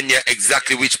gonna send you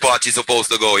exactly which part you're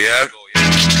supposed to go, yeah?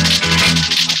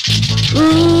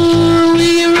 Ooh,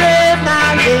 we read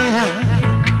my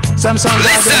land. Some songs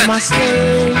they must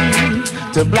stay.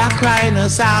 To Black Rhino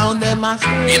sound they must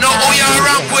stay. You know who you're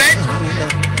around with?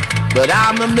 But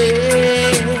I'm a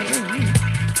man,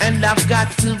 and I've got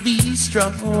to be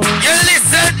strong. You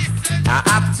listen! I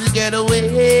have to get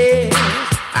away.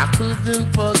 I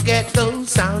couldn't forget those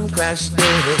sound crash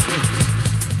days.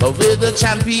 But with the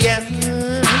champion,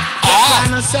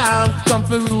 kind of sound come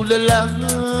for rule along.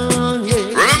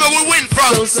 Yeah. Remember we win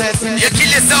from you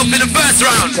kill yourself in the first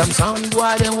round. Some sound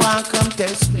boy they want come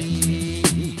test me.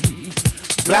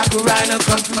 Black Rhino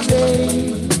come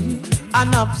today.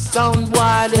 Enough sound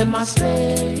while they must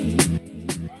stay.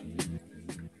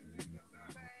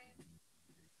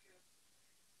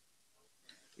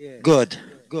 Good.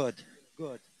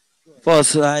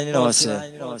 First, you know,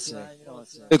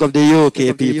 pick up the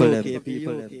UK people.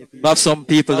 We have some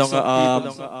people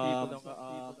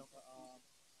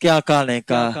can't call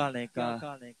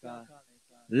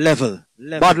level.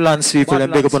 Badlands people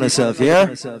and big up on yourself,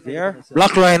 yeah?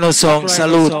 Black Rhino song,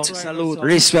 salute.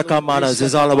 Respect and manners,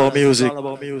 it's all about music.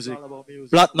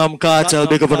 Platinum Cartel,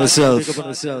 big up on yourself.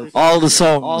 All the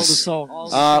songs.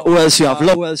 Who else you have?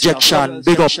 Love Injection,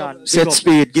 big up. Set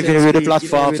Speed, giving away the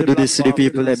platform to do this to the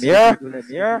people, them, yeah?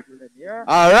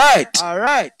 Alright.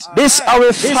 This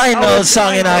our final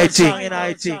song in I think.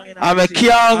 I'm a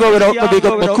can't go without the big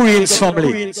up my Queens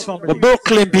family. The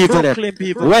Brooklyn people them.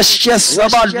 Westchester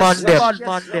bad man them.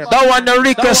 That one the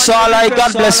request all I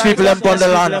God bless people them on the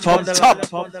land from top.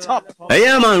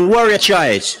 Yeah man, Warrior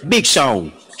Choice, Big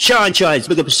Sound, Sean Choice,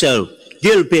 big up yourself,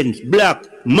 Gilpin, Black,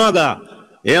 Maga.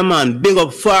 Yeah man, big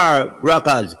up Far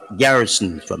Rockers,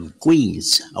 Garrison from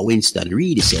Queens, Winston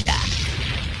Reed said that.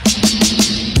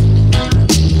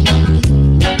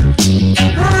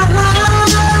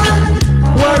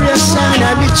 Warrior sound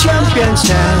and the champion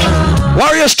sound.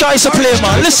 Warrior's Choice to play,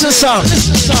 man. Listen, song.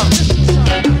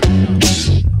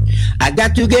 I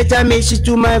got to get a message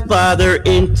to my father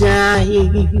in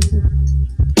time.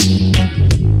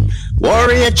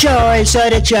 Warrior Choice of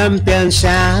the champion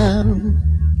sound.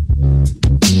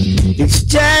 It's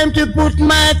time to put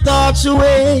my thoughts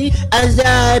away as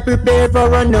I prepare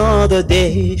for another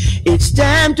day. It's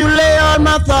time to lay all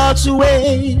my thoughts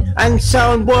away and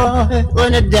sound boy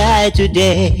gonna die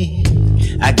today.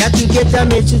 I got to get a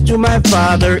message to my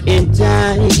father in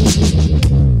time.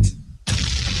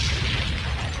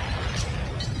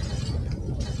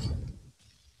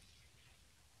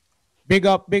 Big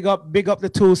up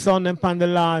the two son and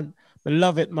Pandaland. I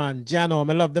love it, man. Jano,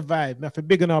 I love the vibe. I feel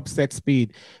big up Set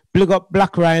Speed. Big up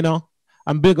Black Rhino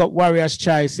and big up Warrior's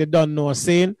Choice. You don't know,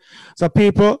 saying. So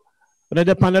people, when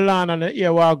they're on the land and the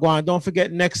ear war going, don't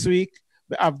forget next week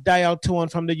we have Dial Tone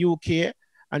from the UK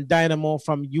and Dynamo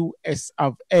from US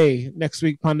of A. Next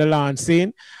week on the land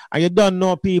scene. And you don't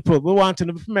know, people, we want to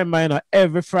remember, you know,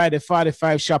 every Friday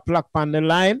 45 shop lock on the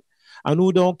line. And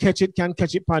who don't catch it can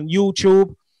catch it on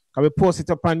YouTube Can we post it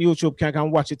up on YouTube?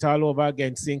 Can watch it all over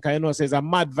again. See, can you know, so it's a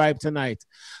mad vibe tonight.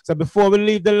 So before we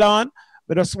leave the lawn,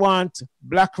 we just want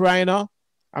Black Rhino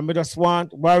and we just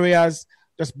want Warriors.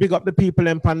 Just big up the people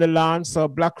in the lawn. So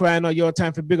Black Rhino, your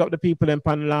time for big up the people in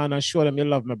the lawn and show them you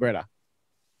love my brother.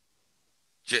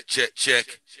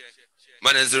 Check.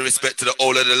 Man, there's a respect to the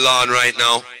whole of the lawn right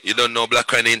now. You don't know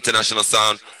Black Rhino International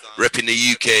Sound, repping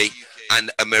the UK and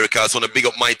America. I just want to big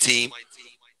up my team.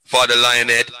 Father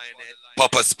Lionhead,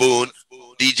 Papa Spoon,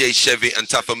 DJ Chevy and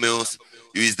Taffa Mills,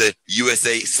 who is the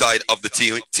USA side of the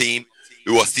team,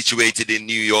 who are situated in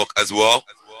New York as well.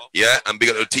 Yeah, and big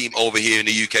up the team over here in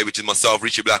the UK, which is myself,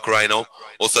 Richie Black Rhino.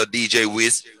 Also DJ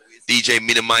Wiz, DJ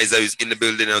Minimizer, who's in the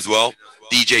building as well.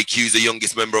 DJ Q is the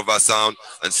youngest member of our sound,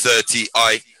 and Sir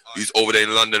T.I., who's over there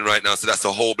in London right now. So that's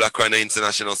the whole Black Rhino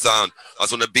International Sound. I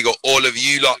just want to big up all of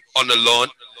you lot on the lawn.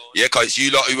 Yeah, because it's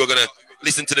you lot who are going to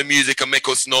listen to the music and make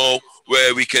us know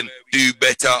where we can do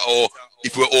better or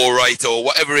if we're all right or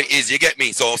whatever it is. You get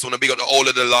me? So I just want to big up to all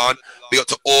of the lawn, big up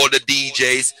to all the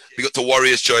DJs, big up to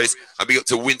Warriors Choice, and big up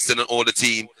to Winston and all the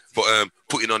team for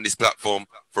putting on this platform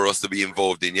for us to be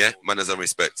involved in. Yeah, manners and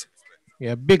respect.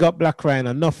 Yeah, big up Black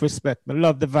Rhino, enough respect. I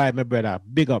love the vibe, my brother.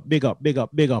 Big up.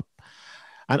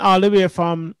 And all the way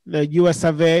from the US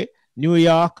of A, New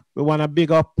York, we want to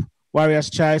big up Warriors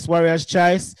Choice.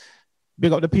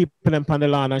 Big up the people in the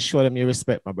lawn and show them your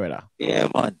respect, my brother. Yeah,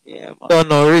 man. Don't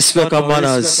know, respect and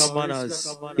manners.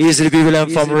 Easily people them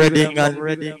from Reading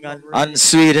and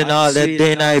Sweden, all that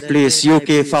day night place.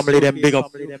 UK family, them big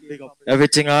up.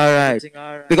 Everything all right.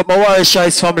 Big up my Warriors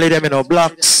Choice family, them, you know,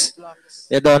 Blacks.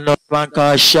 You don't know, man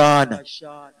called Sean.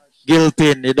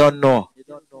 Gilpin, you don't know.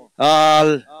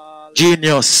 All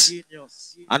Genius.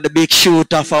 And the big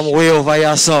shooter from way over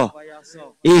here, so.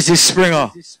 Easy Springer.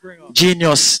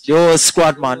 Genius. The whole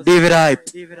squad, man. David Hype.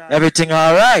 Everything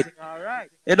all right.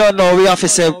 You don't know, we have to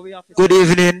say good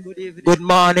evening, good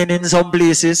morning in some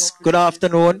places, good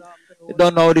afternoon. You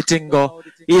don't know how the thing go.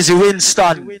 Easy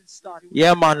Winston.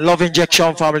 Yeah, man. Love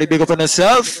Injection family. Big up on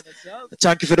yourself.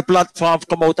 Thank you for the platform.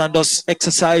 Come out and just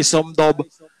exercise some dub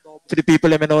for the people.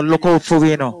 Let me know. Look out for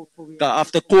we, you know.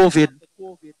 After COVID,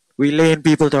 we laying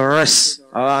people to rest.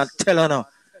 I'm telling you.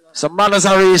 Some manners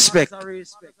and respect.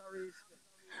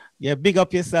 Yeah, big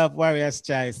up yourself, Warriors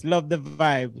Choice. Love the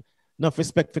vibe. Enough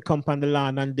respect for come on the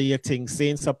lawn and do your thing.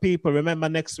 Saying so, people, remember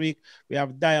next week we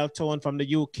have Dial Tone from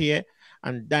the UK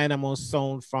and Dynamo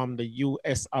Sound from the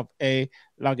US of A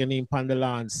logging in on the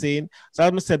lawn. Saying so,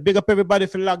 as I said, big up everybody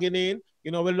for logging in.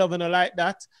 You know, we're loving it like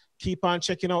that. Keep on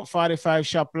checking out 45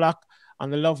 Shop Lock on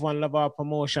the Love One Love Our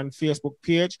Promotion Facebook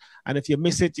page. And if you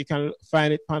miss it, you can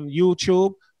find it on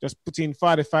YouTube. Just put in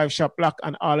 45 Shop Lock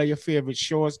and all of your favorite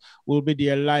shows will be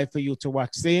there live for you to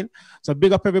watch. Saying so,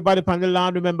 big up everybody on the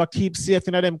lawn. Remember, keep safe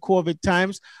in them COVID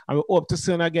times. And we hope to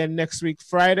see you again next week,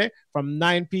 Friday from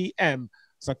 9 p.m.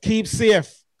 So keep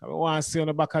safe. We want to see you on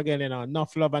the back again. You know,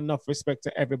 enough love and enough respect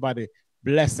to everybody.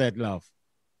 Blessed love.